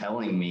him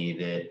telling me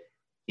that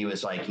he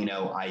was like, you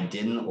know, I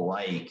didn't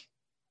like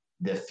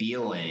the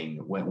feeling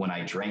when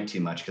I drank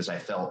too much because I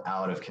felt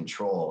out of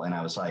control. And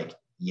I was like,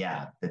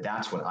 yeah,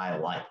 that's what I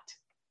liked.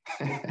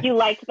 You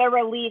liked the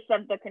release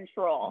of the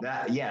control.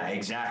 Yeah,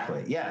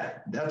 exactly. Yeah,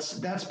 that's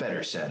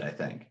better said, I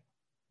think.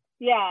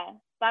 Yeah,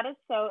 that is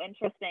so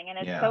interesting. And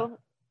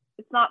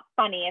it's not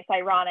funny. It's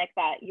ironic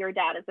that your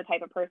dad is the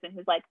type of person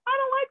who's like, I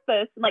don't like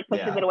this, and like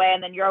pushes it away.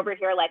 And then you're over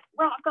here like,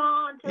 rock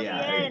on to the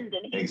end.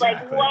 And he's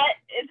like, what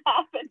is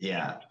happening?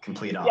 Yeah,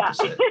 complete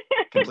opposite.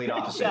 Complete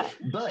opposite.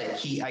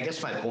 But I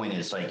guess my point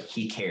is like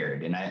he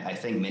cared. And I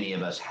think many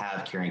of us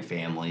have caring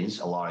families.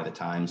 A lot of the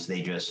times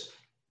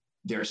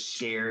they're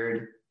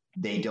scared.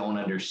 They don't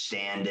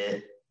understand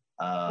it.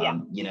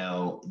 You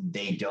know,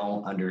 they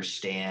don't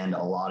understand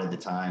a lot of the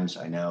times.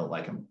 I know,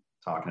 like I'm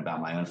talking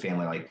about my own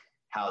family, like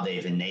how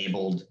they've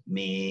enabled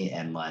me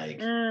and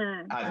like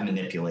I've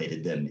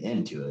manipulated them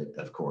into it,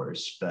 of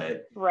course.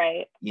 But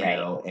you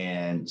know,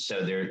 and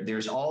so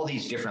there's all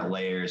these different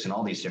layers and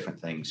all these different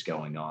things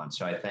going on.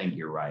 So I think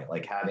you're right.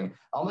 Like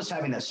almost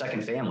having that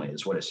second family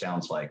is what it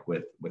sounds like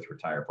with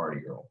Retire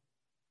Party Girl.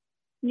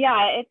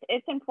 Yeah,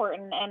 it's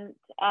important,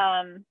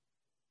 and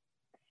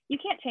you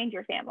can't change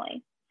your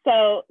family.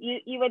 So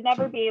you would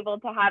never be able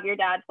to have your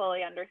dad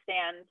fully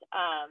understand.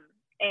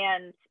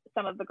 And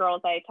some of the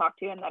girls I talk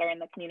to and that are in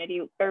the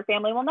community, their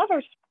family will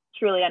never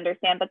truly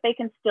understand, but they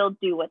can still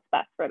do what's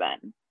best for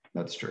them.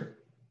 That's true.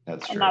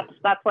 And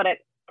that's what it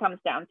comes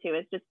down to,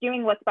 is just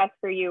doing what's best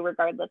for you,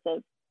 regardless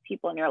of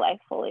people in your life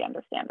fully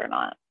understand or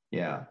not.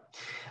 Yeah.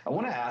 I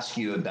want to ask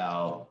you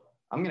about,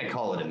 I'm going to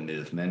call it a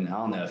movement. I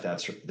don't know if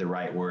that's the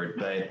right word,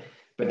 but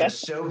the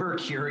Sober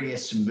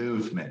Curious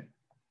movement.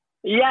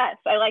 Yes,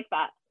 I like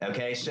that.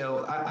 Okay.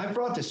 So I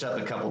brought this up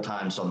a couple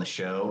times on the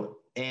show,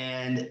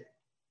 and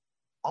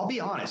I'll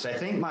be honest. I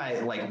think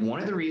one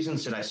of the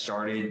reasons that I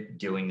started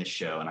doing the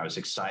show and I was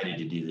excited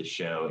to do the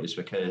show is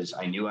because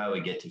I knew I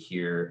would get to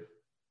hear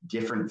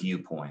different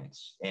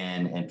viewpoints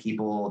and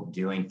people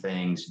doing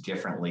things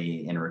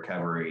differently in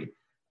recovery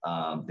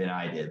than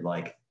I did.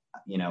 Like,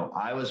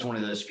 I was one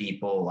of those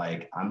people,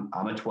 like I'm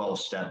a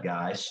 12-step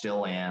guy,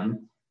 still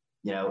am,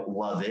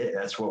 love it.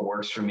 That's what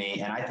works for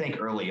me. And I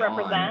think early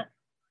on,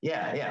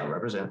 yeah,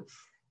 represent.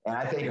 And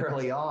I think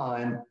early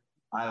on,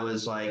 I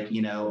was like,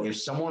 if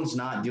someone's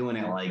not doing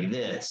it like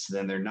this,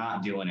 then they're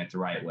not doing it the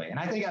right way. And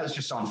I think I was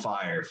just on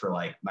fire for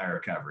like my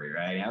recovery,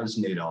 right? I was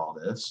new to all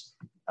this.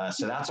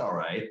 So that's all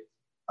right.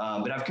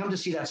 But I've come to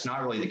see that's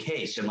not really the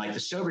case. And like the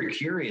sober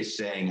curious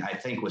thing, I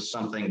think was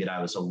something that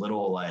I was a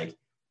little like,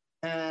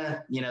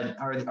 are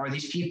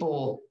these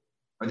people,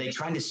 are they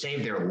trying to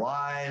save their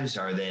lives?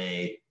 Are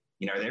they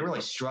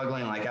really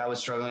struggling like I was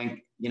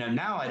struggling?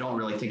 Now I don't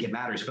really think it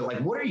matters, but like,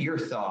 what are your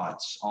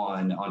thoughts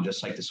on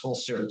just like this whole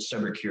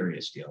sober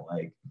curious deal?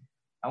 Like,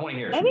 I want to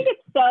hear. I think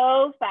it's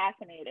so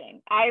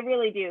fascinating. I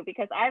really do,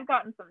 because I've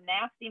gotten some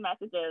nasty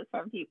messages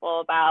from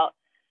people about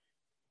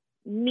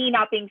me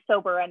not being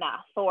sober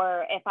enough,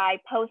 or if I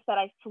post that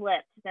I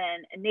slipped,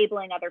 then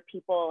enabling other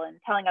people and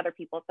telling other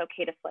people it's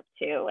okay to slip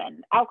too,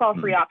 and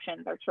alcohol-free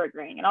options are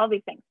triggering and all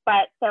these things.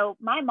 But so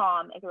my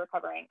mom is a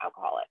recovering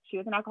alcoholic. She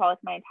was an alcoholic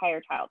my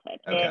entire childhood.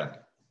 Okay.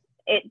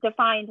 It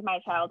defined my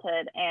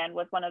childhood and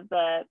was one of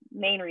the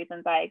main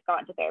reasons I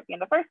got into therapy in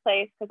the first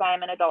place, because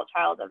I'm an adult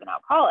child of an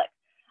alcoholic.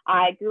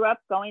 I grew up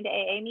going to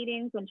AA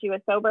meetings when she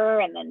was sober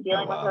and then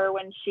dealing with her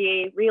when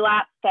she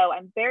relapsed. So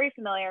I'm very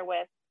familiar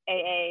with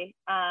AA.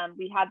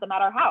 We had them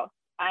at our house.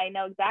 I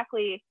know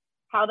exactly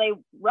how they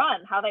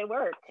run, how they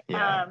work.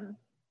 Yeah.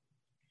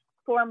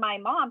 For my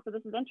mom, so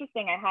this is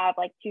interesting, I have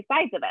like two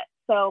sides of it.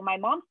 So my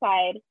mom's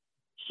side,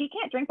 she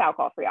can't drink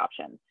alcohol-free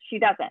options. She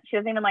doesn't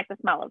even like the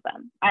smell of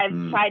them. I've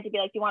tried to be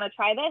like, do you want to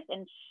try this?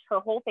 And her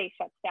whole face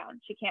shuts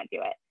down. She can't do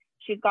it.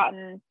 She's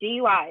gotten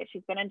DUI.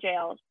 She's been in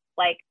jail.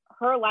 Like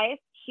her life,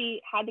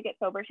 she had to get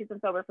sober. She's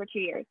been sober for 2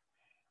 years.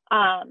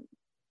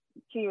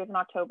 2 years in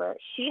October.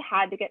 She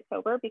had to get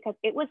sober because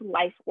it was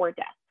life or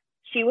death.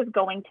 She was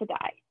going to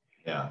die.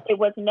 Yeah. It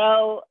was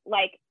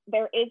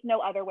there is no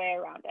other way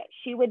around it.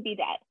 She would be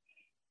dead.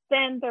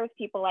 Then there's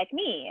people like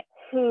me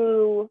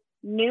who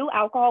knew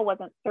alcohol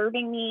wasn't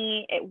serving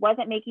me. It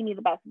wasn't making me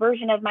the best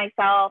version of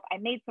myself. I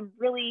made some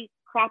really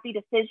crappy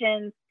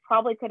decisions,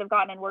 probably could have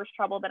gotten in worse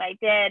trouble than I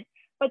did,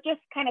 but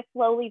just kind of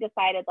slowly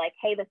decided like,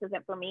 hey, this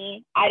isn't for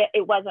me.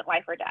 It wasn't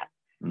life or death.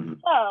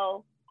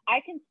 So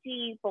I can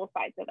see both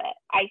sides of it.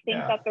 I think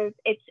that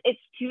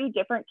it's two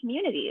different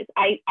communities.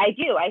 I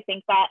do. I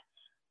think that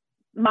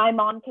my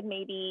mom could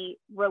maybe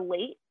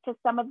relate to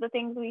some of the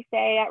things we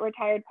say at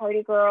Retired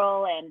Party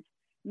Girl and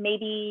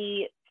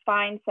maybe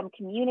find some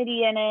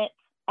community in it.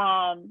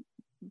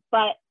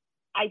 But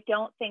I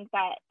don't think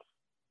that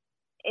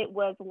it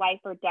was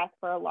life or death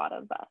for a lot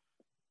of us.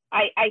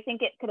 I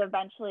think it could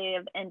eventually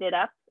have ended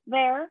up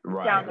there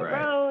down the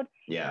road.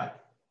 Yeah.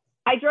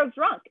 I drove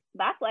drunk.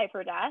 That's life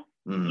or death.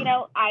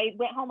 I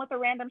went home with a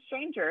random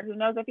stranger. Who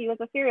knows if he was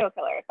a serial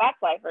killer?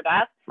 That's life or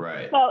death.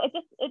 Right. So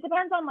it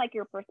depends on like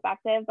your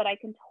perspective, but I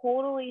can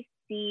totally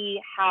see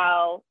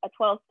how a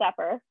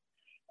 12-stepper,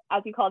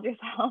 as you called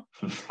yourself,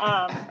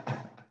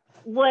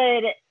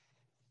 would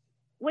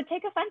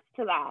take offense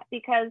to that,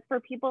 because for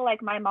people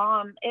like my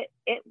mom,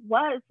 it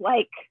was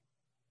like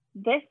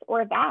this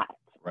or that.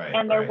 Right.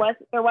 And there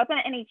wasn't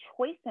any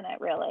choice in it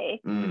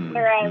really.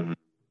 Whereas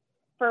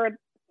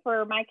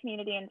for my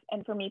community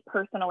and for me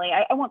personally,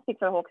 I won't speak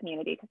for the whole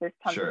community because there's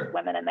tons of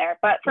women in there,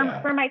 but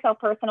for myself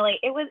personally,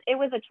 it was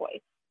a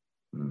choice.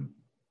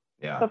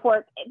 Yeah.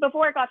 Before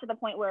it got to the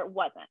point where it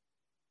wasn't,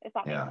 if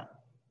that makes sense.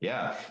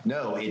 Yeah,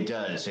 no, it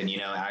does. And,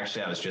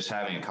 actually I was just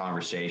having a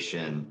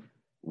conversation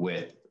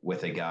with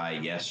a guy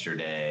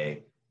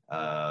yesterday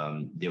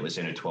that was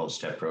in a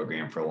 12-step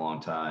program for a long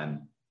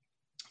time.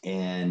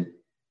 And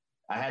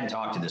I hadn't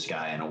talked to this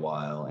guy in a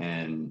while,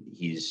 and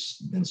he's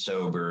been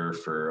sober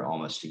for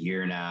almost a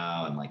year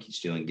now, and like he's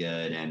doing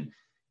good. And,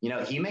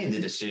 he made the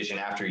decision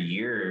after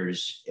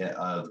years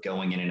of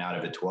going in and out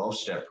of a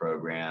 12-step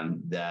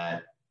program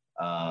that,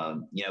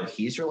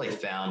 he's really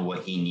found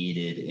what he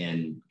needed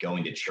in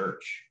going to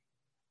church,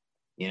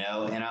 and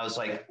I was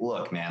like,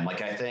 look, man,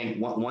 like, I think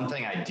one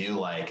thing I do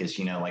like is,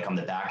 like on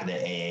the back of the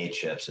AA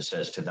chips, it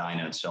says to thine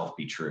own self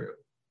be true.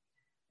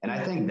 And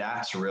I think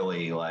that's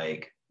really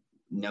like,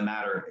 no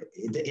matter,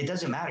 it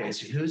doesn't matter.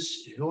 It's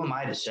who am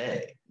I to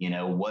say,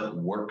 what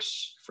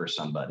works for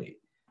somebody.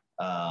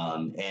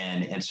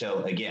 And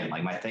so again,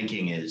 like my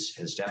thinking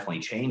has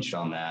definitely changed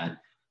on that.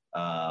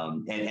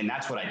 And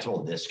that's what I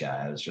told this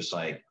guy. I was just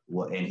like,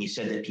 what? And he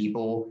said that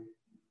people,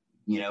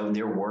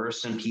 there were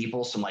some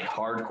people, some like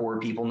hardcore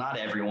people, not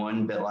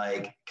everyone, but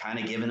like kind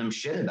of giving them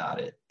shit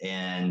about it.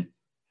 And,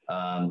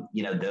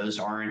 those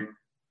aren't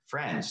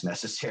friends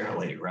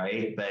necessarily.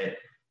 Right. But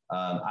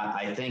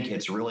I think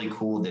it's really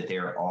cool that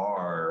there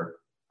are,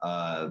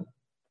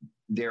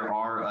 there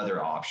are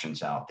other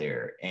options out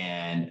there.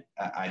 And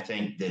I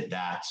think that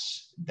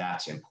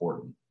that's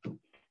important.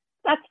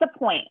 That's the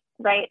point,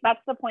 right?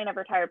 That's the point of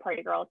Retired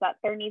Party Girls, that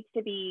there needs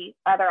to be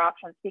other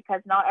options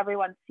because not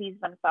everyone sees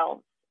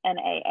themselves in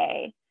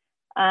AA.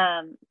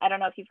 I don't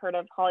know if you've heard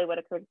of Holly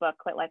Whitaker's book,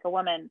 Quit Like a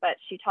Woman, but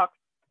she talks,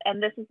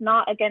 and this is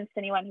not against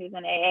anyone who's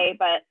in AA,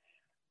 but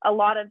a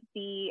lot of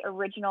the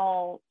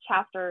original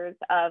chapters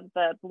of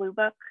the Blue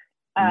Book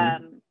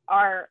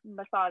are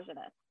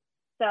misogynist.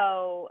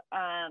 So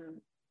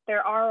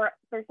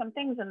there's some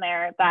things in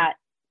there that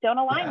don't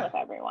align with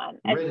everyone.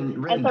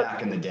 Written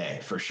back in the day,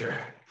 for sure.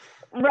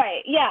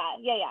 Right. Yeah.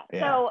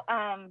 So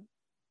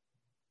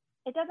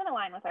it doesn't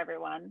align with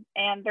everyone,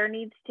 and there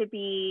needs to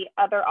be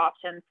other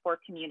options for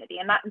community.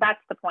 And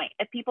that's the point.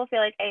 If people feel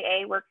like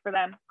AA works for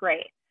them,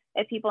 great.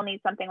 If people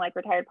need something like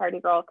Retired Party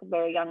Girl because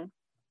they're young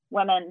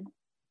women,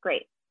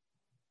 great.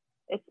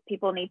 If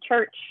people need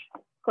church,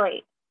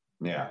 great.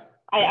 Yeah.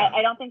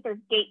 I don't think there's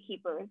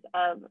gatekeepers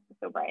of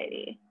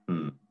sobriety.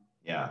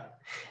 Yeah.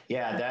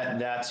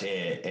 That's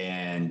it.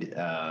 And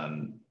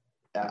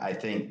I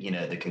think,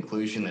 the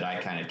conclusion that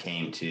I kind of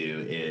came to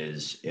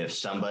is if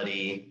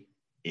somebody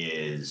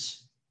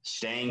is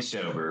staying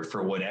sober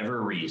for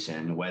whatever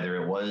reason, whether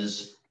it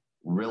was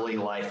really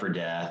life or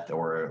death,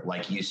 or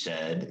like you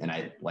said, and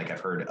I've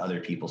heard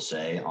other people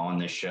say on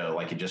this show,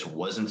 like it just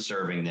wasn't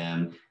serving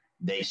them.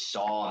 They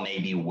saw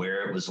maybe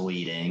where it was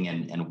leading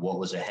and what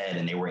was ahead,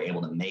 and they were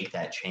able to make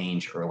that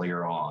change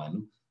earlier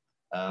on.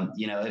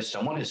 If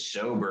someone is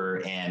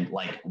sober and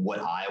like what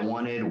I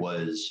wanted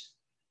was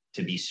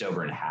to be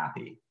sober and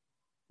happy,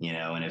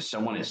 and if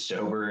someone is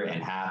sober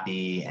and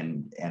happy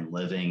and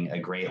living a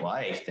great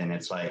life, then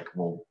it's like,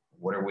 well,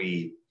 what are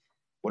we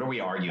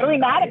arguing? What are we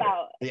mad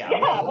about? Yeah.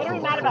 What are we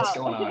mad about? What's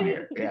going on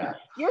here? Yeah.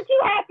 You're too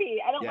happy.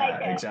 I don't like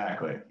it.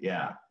 Exactly.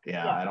 Yeah.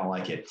 I don't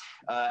like it.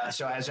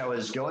 So as I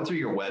was going through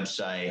your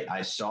website,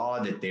 I saw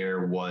that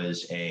there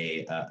was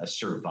a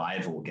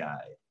survival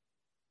guide.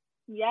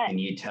 Yes. Can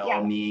you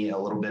tell me a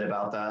little bit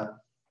about that?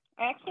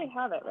 I actually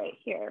have it right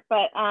here,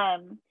 but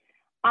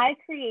I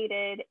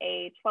created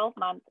a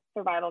 12-month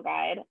survival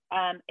guide.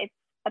 It's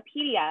a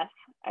PDF.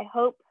 I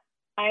hope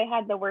I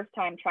had the worst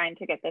time trying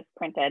to get this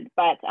printed,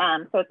 but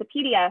so it's a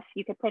PDF.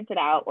 You could print it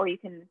out or you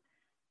can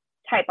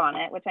type on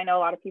it, which I know a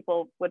lot of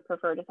people would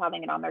prefer just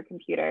having it on their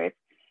computers.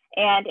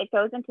 And it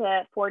goes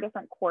into 4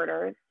 different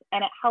quarters,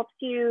 and it helps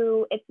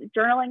you, it's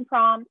journaling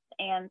prompts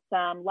and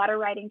some letter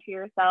writing to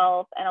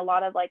yourself and a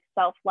lot of like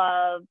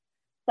self-love,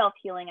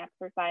 self-healing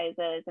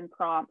exercises and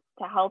prompts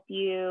to help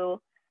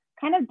you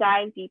kind of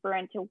dive deeper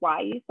into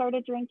why you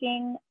started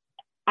drinking.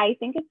 I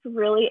think it's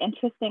really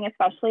interesting,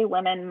 especially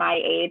women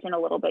my age and a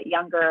little bit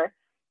younger.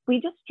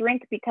 We just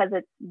drink because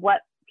it's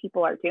what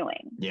people are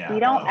doing. Yeah, we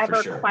don't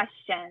ever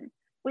question.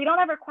 We don't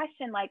ever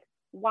question, like,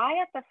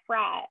 why at the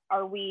frat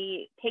are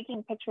we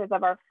taking pictures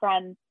of our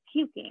friends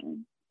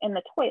puking in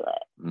the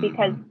toilet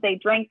because they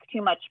drank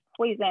too much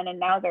poison and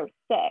now they're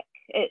sick?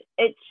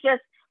 It's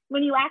just,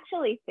 when you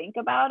actually think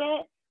about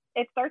it,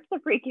 it starts to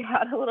freak you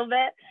out a little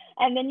bit,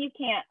 and then you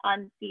can't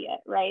unsee it,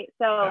 right?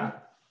 So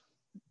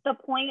the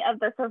point of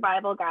the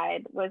survival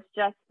guide was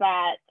just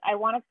that I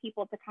wanted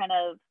people to kind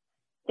of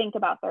think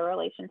about their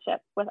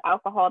relationship with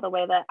alcohol the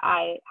way that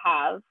I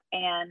have,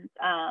 and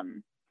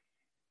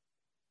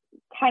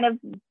kind of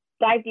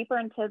dive deeper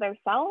into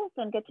themselves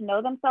and get to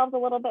know themselves a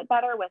little bit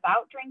better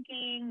without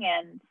drinking,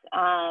 and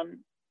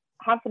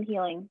have some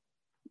healing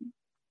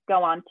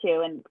go on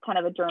too, and kind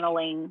of a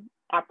journaling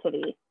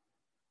activity.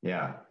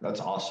 Yeah,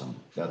 that's awesome.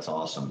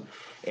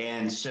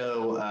 And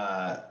so,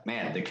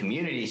 man, the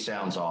community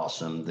sounds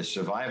awesome. The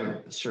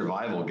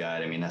survival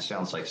guide, I mean, that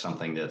sounds like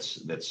something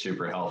that's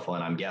super helpful.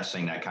 And I'm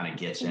guessing that kind of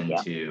gets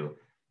into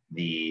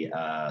the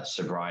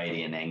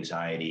sobriety and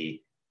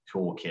anxiety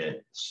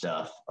toolkit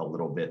stuff a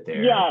little bit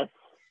there. Yes.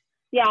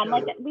 Yeah, and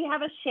like we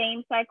have a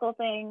shame cycle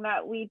thing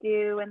that we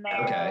do in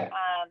there. Okay.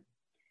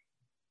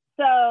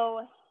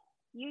 So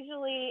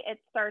usually it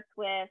starts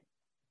with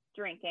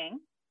drinking.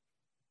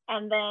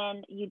 And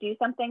then you do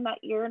something that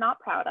you're not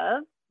proud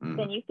of,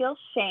 then you feel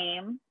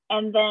shame.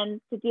 And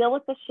then to deal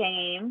with the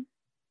shame,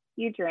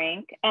 you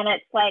drink. And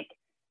it's like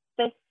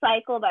this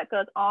cycle that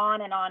goes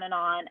on and on and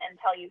on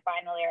until you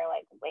finally are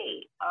like,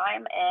 wait,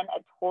 I'm in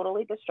a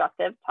totally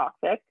destructive,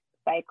 toxic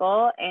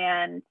cycle,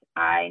 and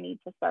I need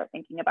to start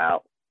thinking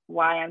about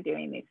why I'm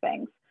doing these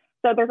things.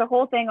 So there's a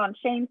whole thing on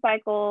shame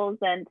cycles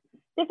and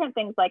different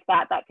things like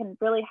that that can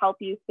really help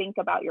you think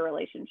about your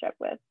relationship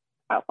with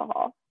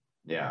alcohol.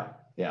 Yeah,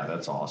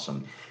 that's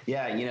awesome.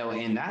 Yeah,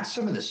 and that's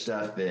some of the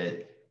stuff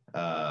that,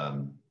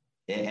 and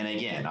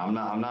again, I'm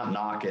not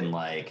knocking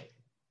like,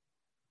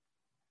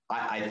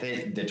 I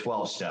think the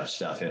 12-step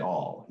stuff at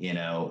all,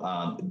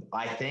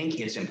 I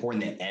think it's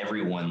important that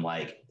everyone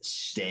like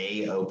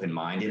stay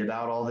open-minded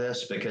about all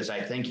this, because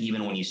I think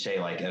even when you say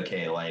like,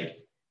 okay, like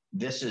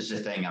this is the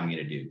thing I'm going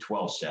to do,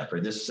 12-step, or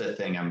this is the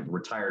thing, I'm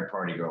Retired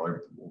Party Girl,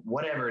 or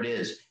whatever it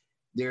is,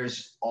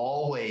 there's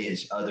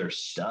always other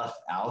stuff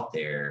out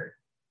there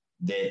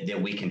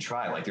that we can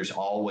try. Like there's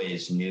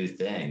always new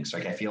things.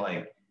 Like I feel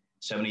like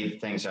so many of the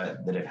things that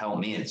have helped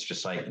me, it's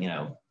just like,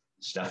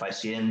 stuff I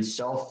see in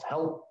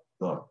self-help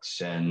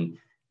books and,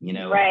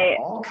 Right.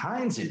 all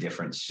kinds of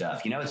different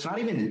stuff. It's not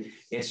even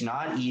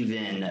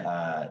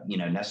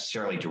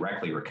necessarily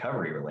directly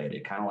recovery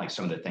related, kind of like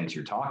some of the things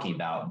you're talking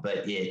about,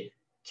 but it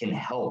can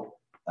help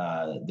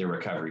the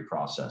recovery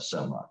process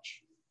so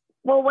much.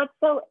 Well, what's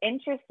so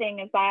interesting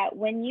is that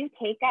when you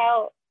take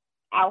out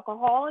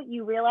alcohol,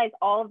 you realize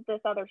all of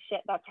this other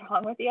shit that's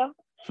wrong with you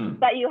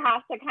that you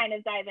have to kind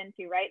of dive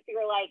into, right? So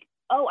you're like,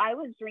 oh, I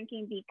was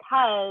drinking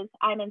because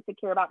I'm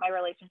insecure about my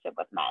relationship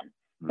with men.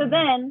 So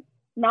then,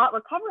 not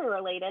recovery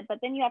related, but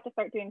then you have to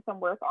start doing some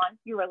work on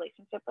your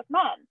relationship with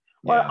men.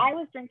 Or I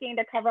was drinking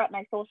to cover up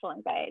my social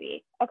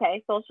anxiety.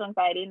 Okay, social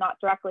anxiety, not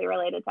directly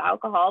related to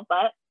alcohol,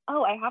 but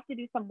I have to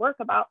do some work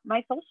about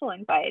my social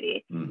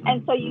anxiety.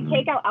 And so you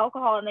take out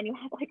alcohol and then you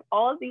have like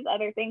all of these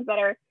other things that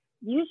are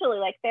usually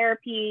like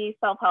therapy,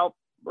 self-help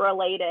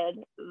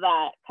related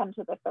that come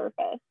to the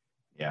surface.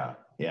 Yeah,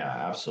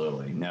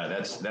 absolutely. No,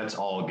 that's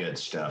all good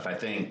stuff. I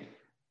think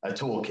a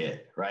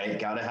toolkit, right?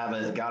 Gotta have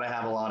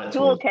a lot of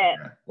tools,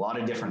 a lot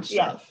of different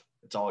stuff. Yeah.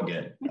 It's all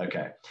good.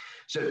 Okay.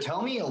 So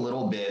tell me a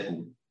little bit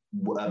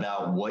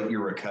about what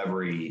your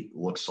recovery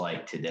looks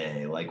like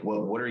today. Like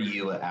what are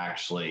you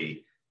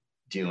actually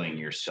doing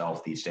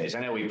yourself these days? I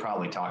know we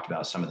probably talked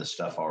about some of the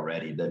stuff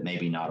already, but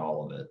maybe not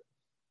all of it.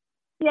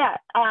 Yeah.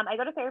 I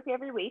go to therapy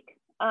every week,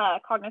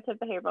 cognitive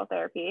behavioral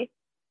therapy.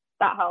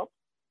 That helps.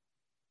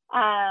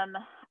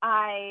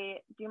 I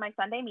do my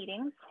Sunday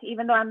meetings.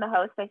 Even though I'm the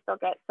host, I still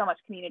get so much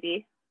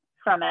community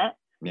from it.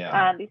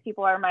 Yeah. These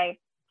people are my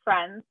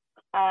friends.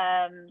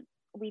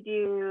 We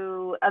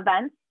do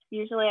events.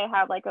 Usually I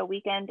have like a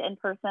weekend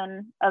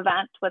in-person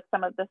event with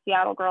some of the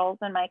Seattle girls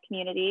in my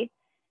community.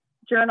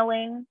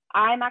 Journaling.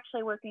 I'm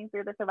actually working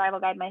through the survival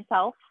guide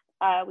myself.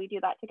 We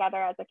do that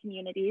together as a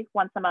community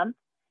once a month.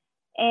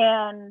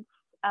 And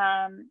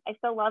I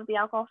still love the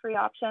alcohol-free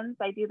options.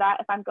 I do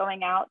that if I'm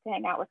going out to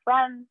hang out with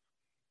friends.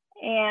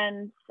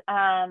 And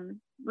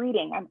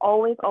reading. I'm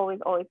always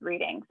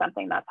reading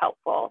something that's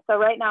helpful. So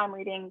right now I'm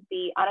reading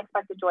The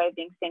Unexpected Joy of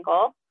Being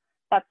Single.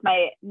 That's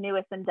my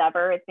newest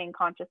endeavor, is being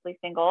consciously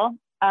single.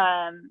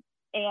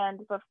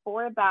 And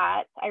before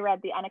that, I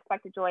read The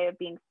Unexpected Joy of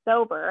Being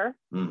Sober,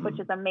 which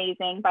is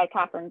amazing, by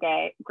Catherine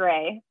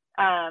Gray.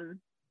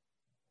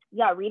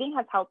 Reading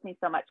has helped me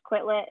so much.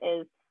 Quit Lit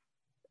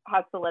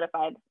has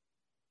solidified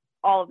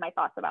all of my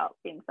thoughts about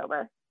being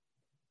sober.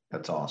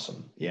 That's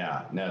awesome.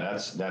 Yeah, no,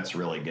 that's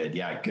really good.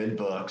 Yeah, good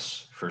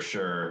books for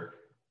sure.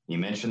 You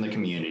mentioned the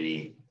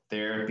community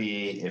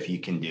therapy, if you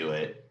can do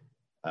it.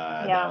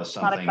 That was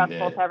something not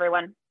accessible to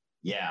everyone.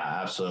 Yeah,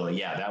 absolutely.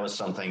 Yeah, that was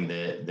something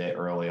that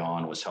early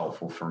on was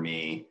helpful for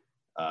me,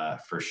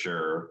 for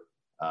sure.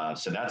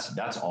 So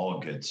that's all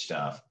good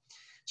stuff.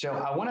 So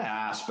I want to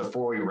ask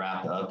before we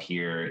wrap up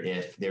here,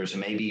 if there's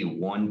maybe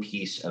one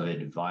piece of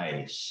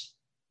advice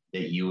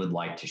that you would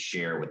like to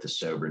share with the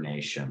Sober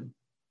Nation.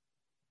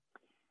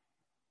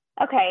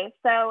 Okay,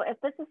 so if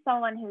this is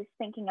someone who's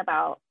thinking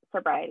about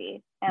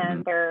sobriety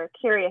and they're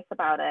curious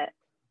about it,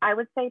 I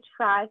would say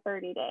try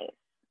 30 days.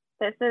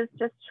 This is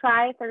just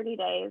try 30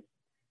 days.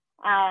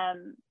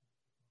 Add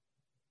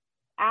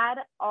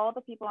all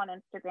the people on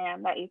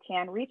Instagram that you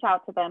can, reach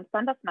out to them,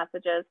 send us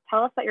messages,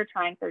 tell us that you're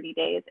trying 30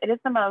 days. It is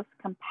the most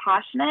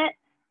compassionate,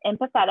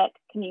 empathetic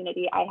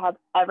community I have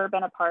ever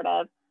been a part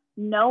of.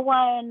 No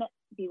one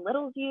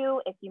belittles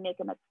you if you make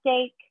a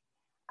mistake.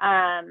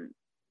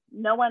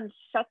 No one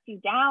shuts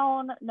you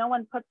down. No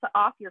one puts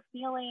off your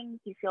feelings.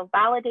 You feel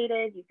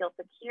validated. You feel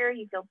secure.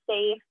 You feel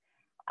safe.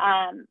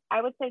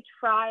 I would say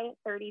try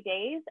 30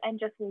 days and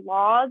just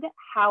log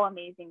how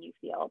amazing you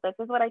feel. This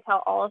is what I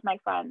tell all of my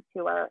friends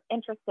who are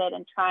interested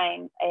in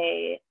trying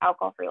a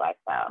alcohol-free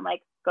lifestyle. I'm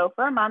like, go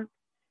for a month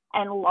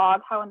and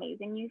log how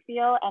amazing you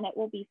feel. And it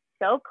will be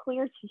so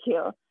clear to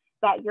you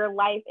that your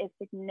life is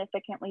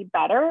significantly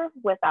better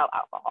without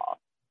alcohol.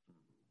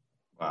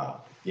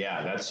 Wow.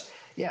 Yeah, because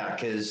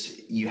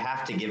you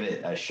have to give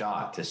it a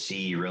shot to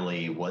see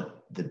really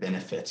what the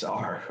benefits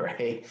are,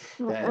 right?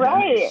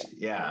 Right.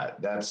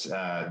 That's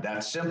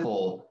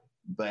simple,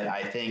 but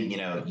I think,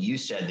 you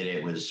said that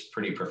it was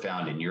pretty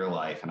profound in your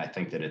life. And I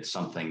think that it's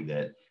something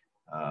that,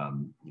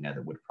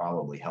 that would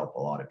probably help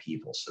a lot of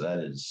people. So that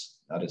is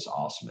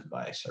awesome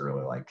advice. I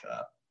really like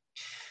that.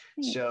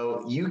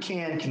 So you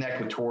can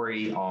connect with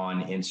Tori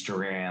on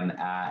Instagram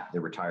at The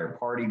Retired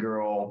Party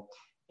Girl.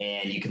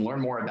 And you can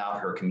learn more about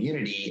her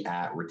community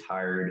at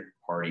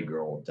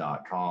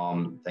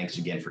retiredpartygirl.com. Thanks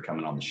again for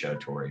coming on the show,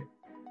 Tori.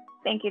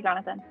 Thank you,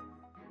 Jonathan.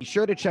 Be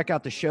sure to check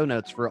out the show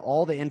notes for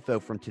all the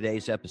info from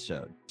today's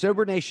episode.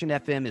 Sober Nation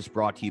FM is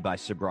brought to you by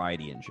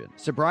Sobriety Engine.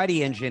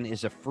 Sobriety Engine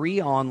is a free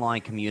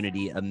online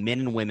community of men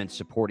and women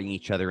supporting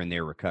each other in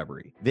their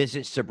recovery.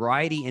 Visit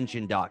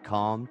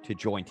sobrietyengine.com to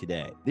join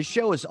today. This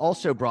show is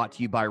also brought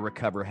to you by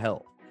Recover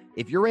Health.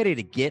 If you're ready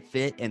to get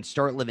fit and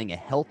start living a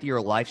healthier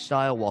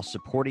lifestyle while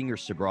supporting your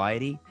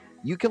sobriety,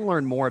 you can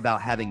learn more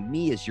about having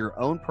me as your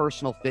own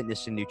personal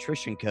fitness and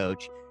nutrition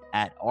coach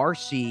at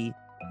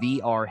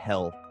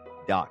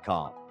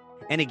rcvrhealth.com.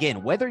 And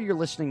again, whether you're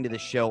listening to the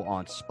show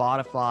on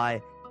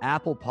Spotify,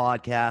 Apple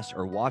Podcasts,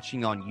 or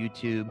watching on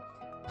YouTube,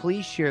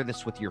 please share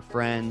this with your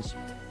friends,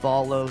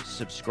 follow,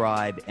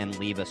 subscribe, and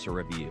leave us a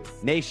review.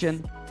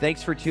 Nation,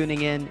 thanks for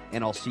tuning in,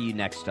 and I'll see you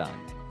next time.